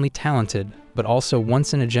not only talented, but also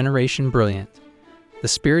once-in-a-generation brilliant. The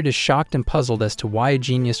spirit is shocked and puzzled as to why a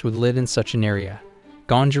genius would live in such an area.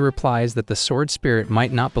 Ganja replies that the sword spirit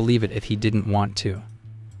might not believe it if he didn't want to.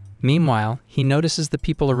 Meanwhile, he notices the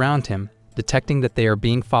people around him, detecting that they are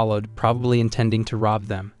being followed, probably intending to rob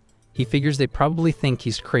them. He figures they probably think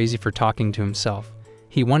he's crazy for talking to himself.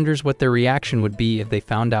 He wonders what their reaction would be if they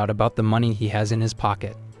found out about the money he has in his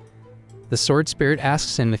pocket. The sword spirit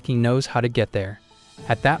asks him if he knows how to get there.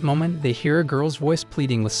 At that moment, they hear a girl's voice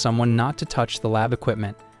pleading with someone not to touch the lab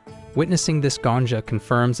equipment. Witnessing this, Ganja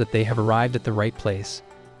confirms that they have arrived at the right place.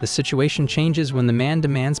 The situation changes when the man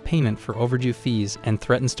demands payment for overdue fees and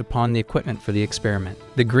threatens to pawn the equipment for the experiment.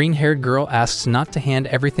 The green-haired girl asks not to hand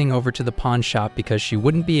everything over to the pawn shop because she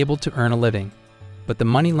wouldn't be able to earn a living. But the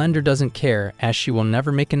moneylender doesn't care, as she will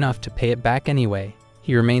never make enough to pay it back anyway.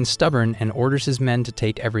 He remains stubborn and orders his men to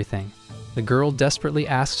take everything. The girl desperately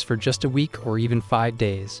asks for just a week or even 5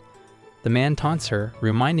 days. The man taunts her,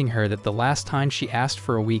 reminding her that the last time she asked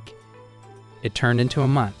for a week, it turned into a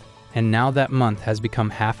month, and now that month has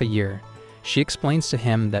become half a year. She explains to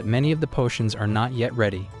him that many of the potions are not yet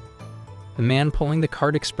ready. The man pulling the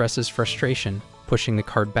cart expresses frustration, pushing the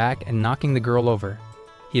cart back and knocking the girl over.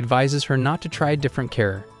 He advises her not to try a different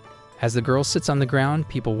carer. As the girl sits on the ground,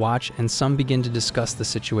 people watch and some begin to discuss the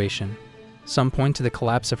situation. Some point to the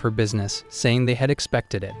collapse of her business, saying they had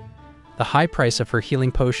expected it. The high price of her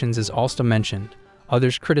healing potions is also mentioned.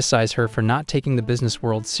 Others criticize her for not taking the business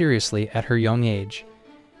world seriously at her young age.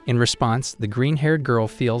 In response, the green-haired girl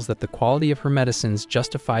feels that the quality of her medicines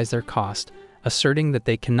justifies their cost, asserting that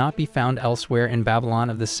they cannot be found elsewhere in Babylon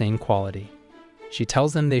of the same quality. She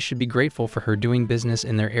tells them they should be grateful for her doing business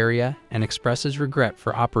in their area and expresses regret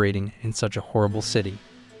for operating in such a horrible city.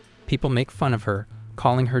 People make fun of her,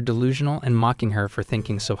 calling her delusional and mocking her for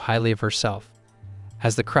thinking so highly of herself.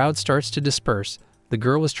 As the crowd starts to disperse, the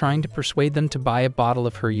girl is trying to persuade them to buy a bottle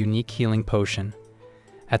of her unique healing potion.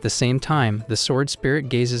 At the same time, the sword spirit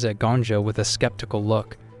gazes at Ganja with a skeptical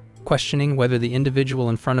look, questioning whether the individual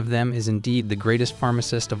in front of them is indeed the greatest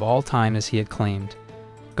pharmacist of all time as he had claimed.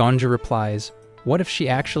 Ganja replies, "What if she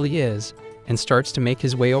actually is?" and starts to make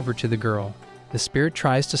his way over to the girl. The spirit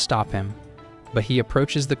tries to stop him, but he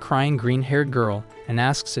approaches the crying green-haired girl and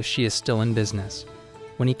asks if she is still in business.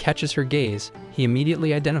 When he catches her gaze, he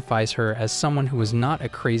immediately identifies her as someone who is not a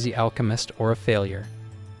crazy alchemist or a failure.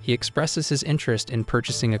 He expresses his interest in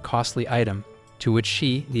purchasing a costly item, to which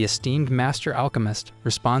she, the esteemed master alchemist,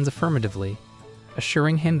 responds affirmatively,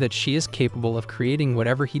 assuring him that she is capable of creating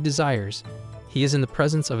whatever he desires. He is in the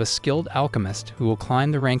presence of a skilled alchemist who will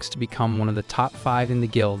climb the ranks to become one of the top 5 in the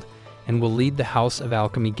guild and will lead the House of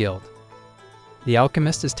Alchemy Guild. The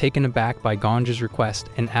alchemist is taken aback by Ganja's request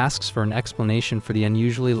and asks for an explanation for the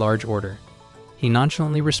unusually large order. He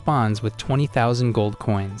nonchalantly responds with 20,000 gold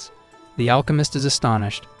coins. The alchemist is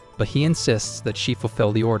astonished, but he insists that she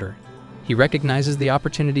fulfill the order. He recognizes the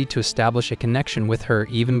opportunity to establish a connection with her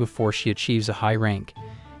even before she achieves a high rank.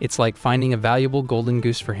 It's like finding a valuable golden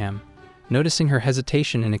goose for him. Noticing her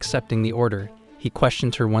hesitation in accepting the order, he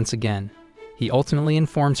questions her once again. He ultimately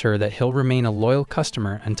informs her that he'll remain a loyal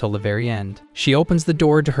customer until the very end. She opens the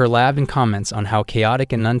door to her lab and comments on how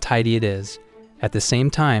chaotic and untidy it is. At the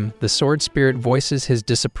same time, the sword spirit voices his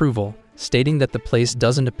disapproval, stating that the place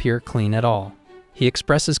doesn't appear clean at all. He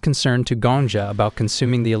expresses concern to Ganja about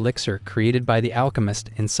consuming the elixir created by the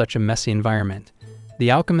alchemist in such a messy environment.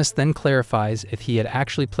 The alchemist then clarifies if he had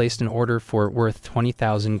actually placed an order for it worth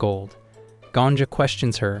 20,000 gold. Ganja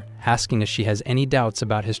questions her, asking if she has any doubts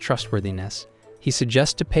about his trustworthiness. He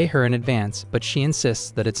suggests to pay her in advance, but she insists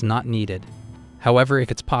that it's not needed. However, if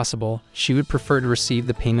it's possible, she would prefer to receive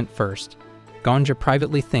the payment first. Ganja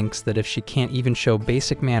privately thinks that if she can't even show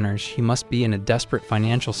basic manners, she must be in a desperate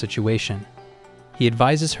financial situation. He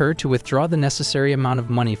advises her to withdraw the necessary amount of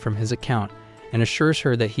money from his account and assures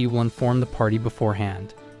her that he will inform the party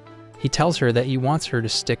beforehand. He tells her that he wants her to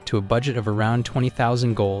stick to a budget of around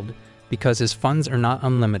 20,000 gold because his funds are not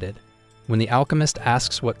unlimited. When the alchemist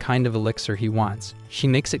asks what kind of elixir he wants, she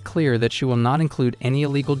makes it clear that she will not include any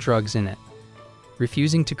illegal drugs in it.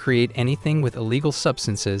 Refusing to create anything with illegal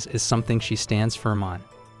substances is something she stands firm on.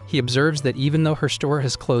 He observes that even though her store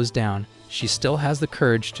has closed down, she still has the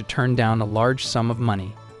courage to turn down a large sum of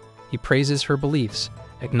money. He praises her beliefs,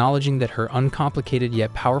 acknowledging that her uncomplicated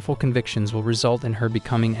yet powerful convictions will result in her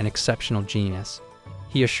becoming an exceptional genius.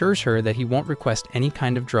 He assures her that he won't request any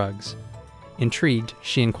kind of drugs. Intrigued,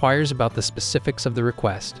 she inquires about the specifics of the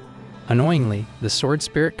request. Annoyingly, the sword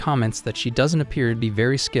spirit comments that she doesn't appear to be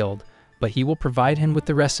very skilled, but he will provide him with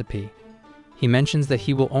the recipe. He mentions that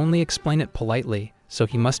he will only explain it politely, so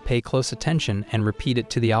he must pay close attention and repeat it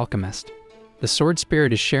to the alchemist. The sword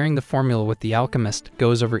spirit is sharing the formula with the alchemist,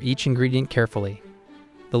 goes over each ingredient carefully.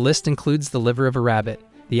 The list includes the liver of a rabbit,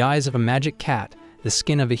 the eyes of a magic cat, the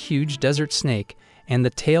skin of a huge desert snake, and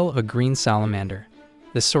the tail of a green salamander.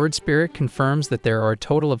 The sword spirit confirms that there are a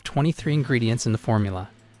total of 23 ingredients in the formula.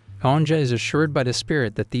 Ganja is assured by the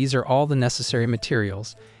spirit that these are all the necessary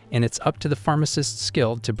materials, and it's up to the pharmacist's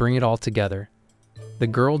skill to bring it all together. The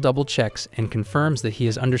girl double-checks and confirms that he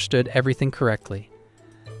has understood everything correctly.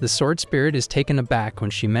 The sword spirit is taken aback when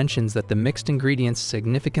she mentions that the mixed ingredients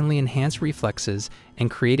significantly enhance reflexes and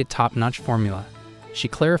create a top-notch formula. She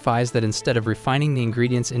clarifies that instead of refining the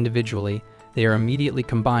ingredients individually, they are immediately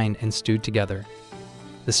combined and stewed together.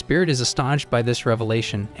 The spirit is astonished by this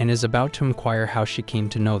revelation and is about to inquire how she came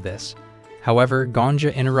to know this. However,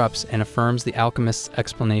 Gonja interrupts and affirms the alchemist's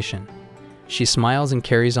explanation. She smiles and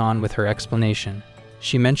carries on with her explanation.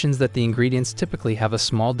 She mentions that the ingredients typically have a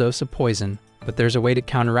small dose of poison, but there's a way to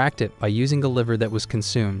counteract it by using a liver that was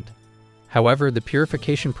consumed. However, the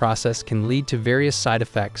purification process can lead to various side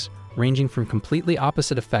effects, ranging from completely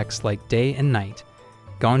opposite effects like day and night.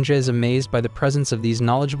 Gonja is amazed by the presence of these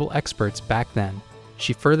knowledgeable experts back then.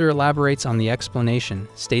 She further elaborates on the explanation,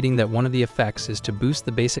 stating that one of the effects is to boost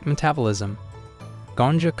the basic metabolism.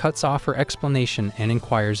 Gonja cuts off her explanation and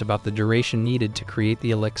inquires about the duration needed to create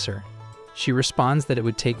the elixir. She responds that it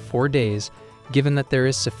would take 4 days, given that there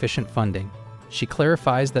is sufficient funding. She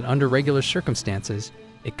clarifies that under regular circumstances,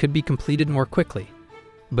 it could be completed more quickly,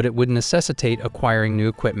 but it would necessitate acquiring new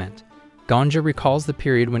equipment. Gonja recalls the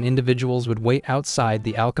period when individuals would wait outside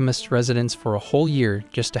the alchemist's residence for a whole year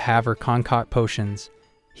just to have her concoct potions.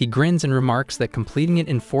 He grins and remarks that completing it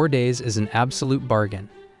in 4 days is an absolute bargain.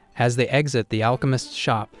 As they exit the alchemist's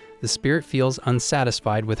shop, the spirit feels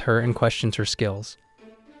unsatisfied with her and questions her skills.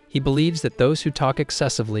 He believes that those who talk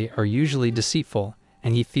excessively are usually deceitful,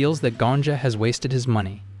 and he feels that Gonja has wasted his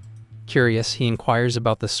money. Curious, he inquires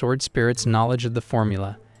about the sword spirit's knowledge of the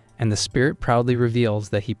formula, and the spirit proudly reveals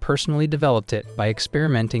that he personally developed it by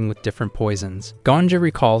experimenting with different poisons. Gonja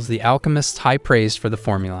recalls the alchemist's high praise for the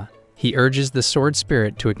formula. He urges the sword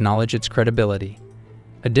spirit to acknowledge its credibility.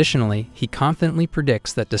 Additionally, he confidently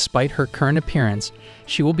predicts that despite her current appearance,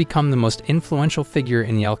 she will become the most influential figure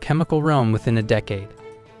in the alchemical realm within a decade.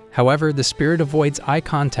 However, the spirit avoids eye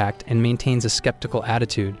contact and maintains a skeptical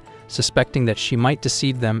attitude, suspecting that she might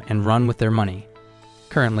deceive them and run with their money.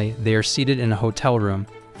 Currently, they are seated in a hotel room,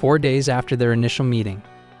 4 days after their initial meeting.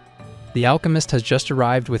 The alchemist has just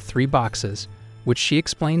arrived with 3 boxes, which she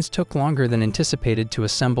explains took longer than anticipated to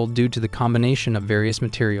assemble due to the combination of various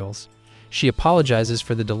materials. She apologizes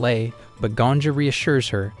for the delay, but Gonja reassures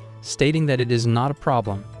her, stating that it is not a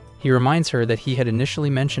problem. He reminds her that he had initially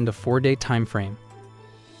mentioned a 4-day time frame.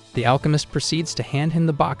 The alchemist proceeds to hand him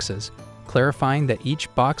the boxes, clarifying that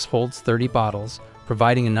each box holds 30 bottles,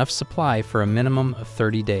 providing enough supply for a minimum of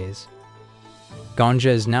 30 days. Gonja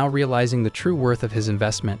is now realizing the true worth of his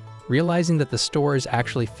investment, realizing that the store is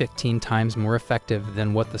actually 15 times more effective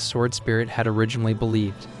than what the sword spirit had originally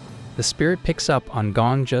believed. The spirit picks up on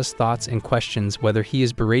Gonja's thoughts and questions whether he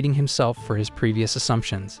is berating himself for his previous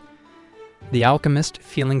assumptions. The alchemist,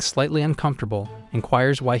 feeling slightly uncomfortable,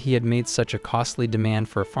 inquires why he had made such a costly demand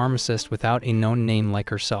for a pharmacist without a known name like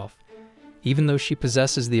herself. Even though she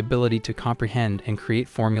possesses the ability to comprehend and create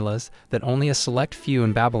formulas that only a select few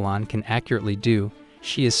in Babylon can accurately do,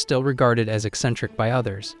 she is still regarded as eccentric by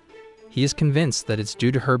others. He is convinced that it's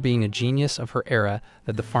due to her being a genius of her era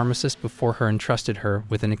that the pharmacist before her entrusted her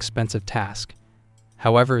with an expensive task.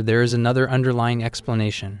 However, there is another underlying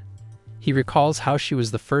explanation. He recalls how she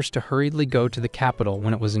was the first to hurriedly go to the capital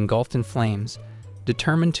when it was engulfed in flames,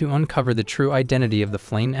 determined to uncover the true identity of the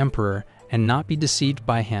Flame Emperor and not be deceived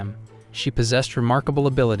by him. She possessed remarkable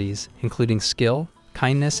abilities, including skill,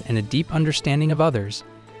 kindness, and a deep understanding of others.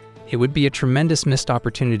 It would be a tremendous missed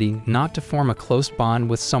opportunity not to form a close bond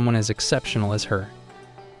with someone as exceptional as her.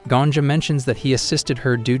 Gonja mentions that he assisted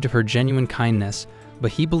her due to her genuine kindness,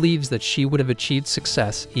 but he believes that she would have achieved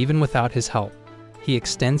success even without his help. He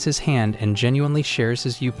extends his hand and genuinely shares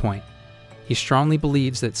his viewpoint. He strongly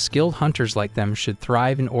believes that skilled hunters like them should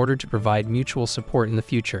thrive in order to provide mutual support in the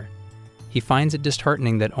future. He finds it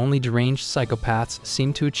disheartening that only deranged psychopaths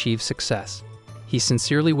seem to achieve success. He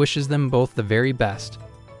sincerely wishes them both the very best.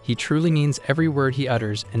 He truly means every word he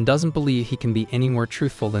utters and doesn't believe he can be any more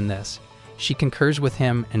truthful than this. She concurs with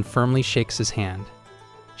him and firmly shakes his hand.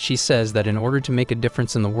 She says that in order to make a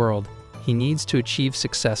difference in the world, he needs to achieve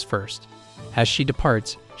success first. As she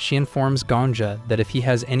departs, she informs Gonja that if he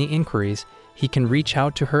has any inquiries, he can reach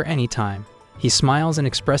out to her anytime. He smiles and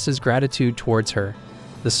expresses gratitude towards her.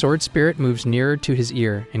 The sword spirit moves nearer to his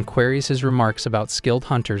ear and queries his remarks about skilled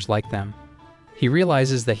hunters like them. He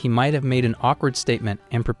realizes that he might have made an awkward statement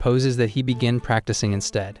and proposes that he begin practicing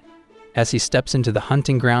instead. As he steps into the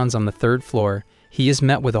hunting grounds on the 3rd floor, he is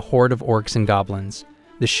met with a horde of orcs and goblins.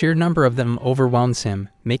 The sheer number of them overwhelms him,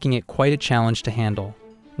 making it quite a challenge to handle.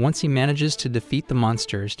 Once he manages to defeat the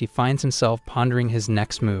monsters, he finds himself pondering his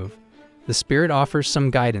next move. The spirit offers some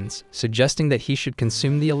guidance, suggesting that he should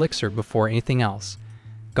consume the elixir before anything else.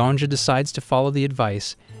 Gonja decides to follow the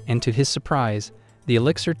advice, and to his surprise, the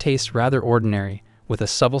elixir tastes rather ordinary, with a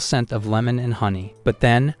subtle scent of lemon and honey. But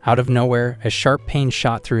then, out of nowhere, a sharp pain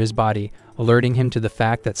shot through his body, alerting him to the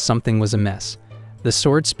fact that something was amiss. The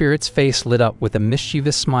sword spirit's face lit up with a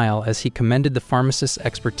mischievous smile as he commended the pharmacist's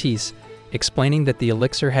expertise, explaining that the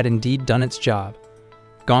elixir had indeed done its job.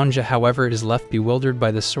 Ganja, however, is left bewildered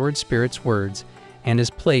by the sword spirit's words and is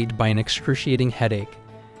plagued by an excruciating headache.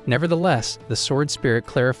 Nevertheless, the sword spirit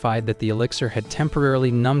clarified that the elixir had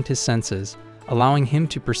temporarily numbed his senses, allowing him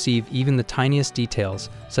to perceive even the tiniest details,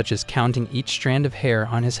 such as counting each strand of hair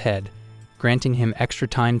on his head, granting him extra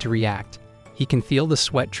time to react. He can feel the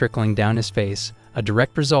sweat trickling down his face, a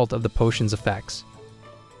direct result of the potion's effects.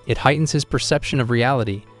 It heightens his perception of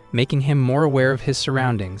reality, making him more aware of his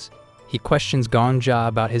surroundings. He questions Ganja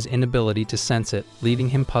about his inability to sense it, leaving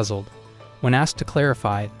him puzzled. When asked to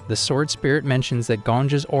clarify, the sword spirit mentions that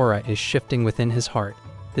Ganja's aura is shifting within his heart.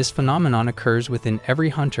 This phenomenon occurs within every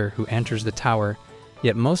hunter who enters the tower,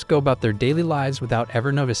 yet most go about their daily lives without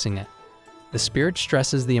ever noticing it. The spirit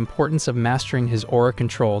stresses the importance of mastering his aura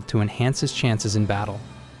control to enhance his chances in battle.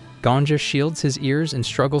 Ganja shields his ears and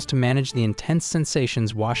struggles to manage the intense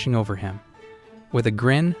sensations washing over him. With a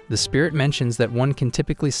grin, the spirit mentions that one can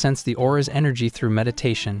typically sense the aura's energy through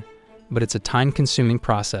meditation, but it's a time-consuming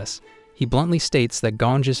process. He bluntly states that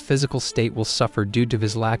Ganja's physical state will suffer due to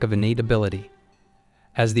his lack of innate ability.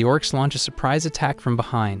 As the orcs launch a surprise attack from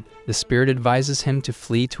behind, the spirit advises him to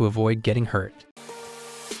flee to avoid getting hurt.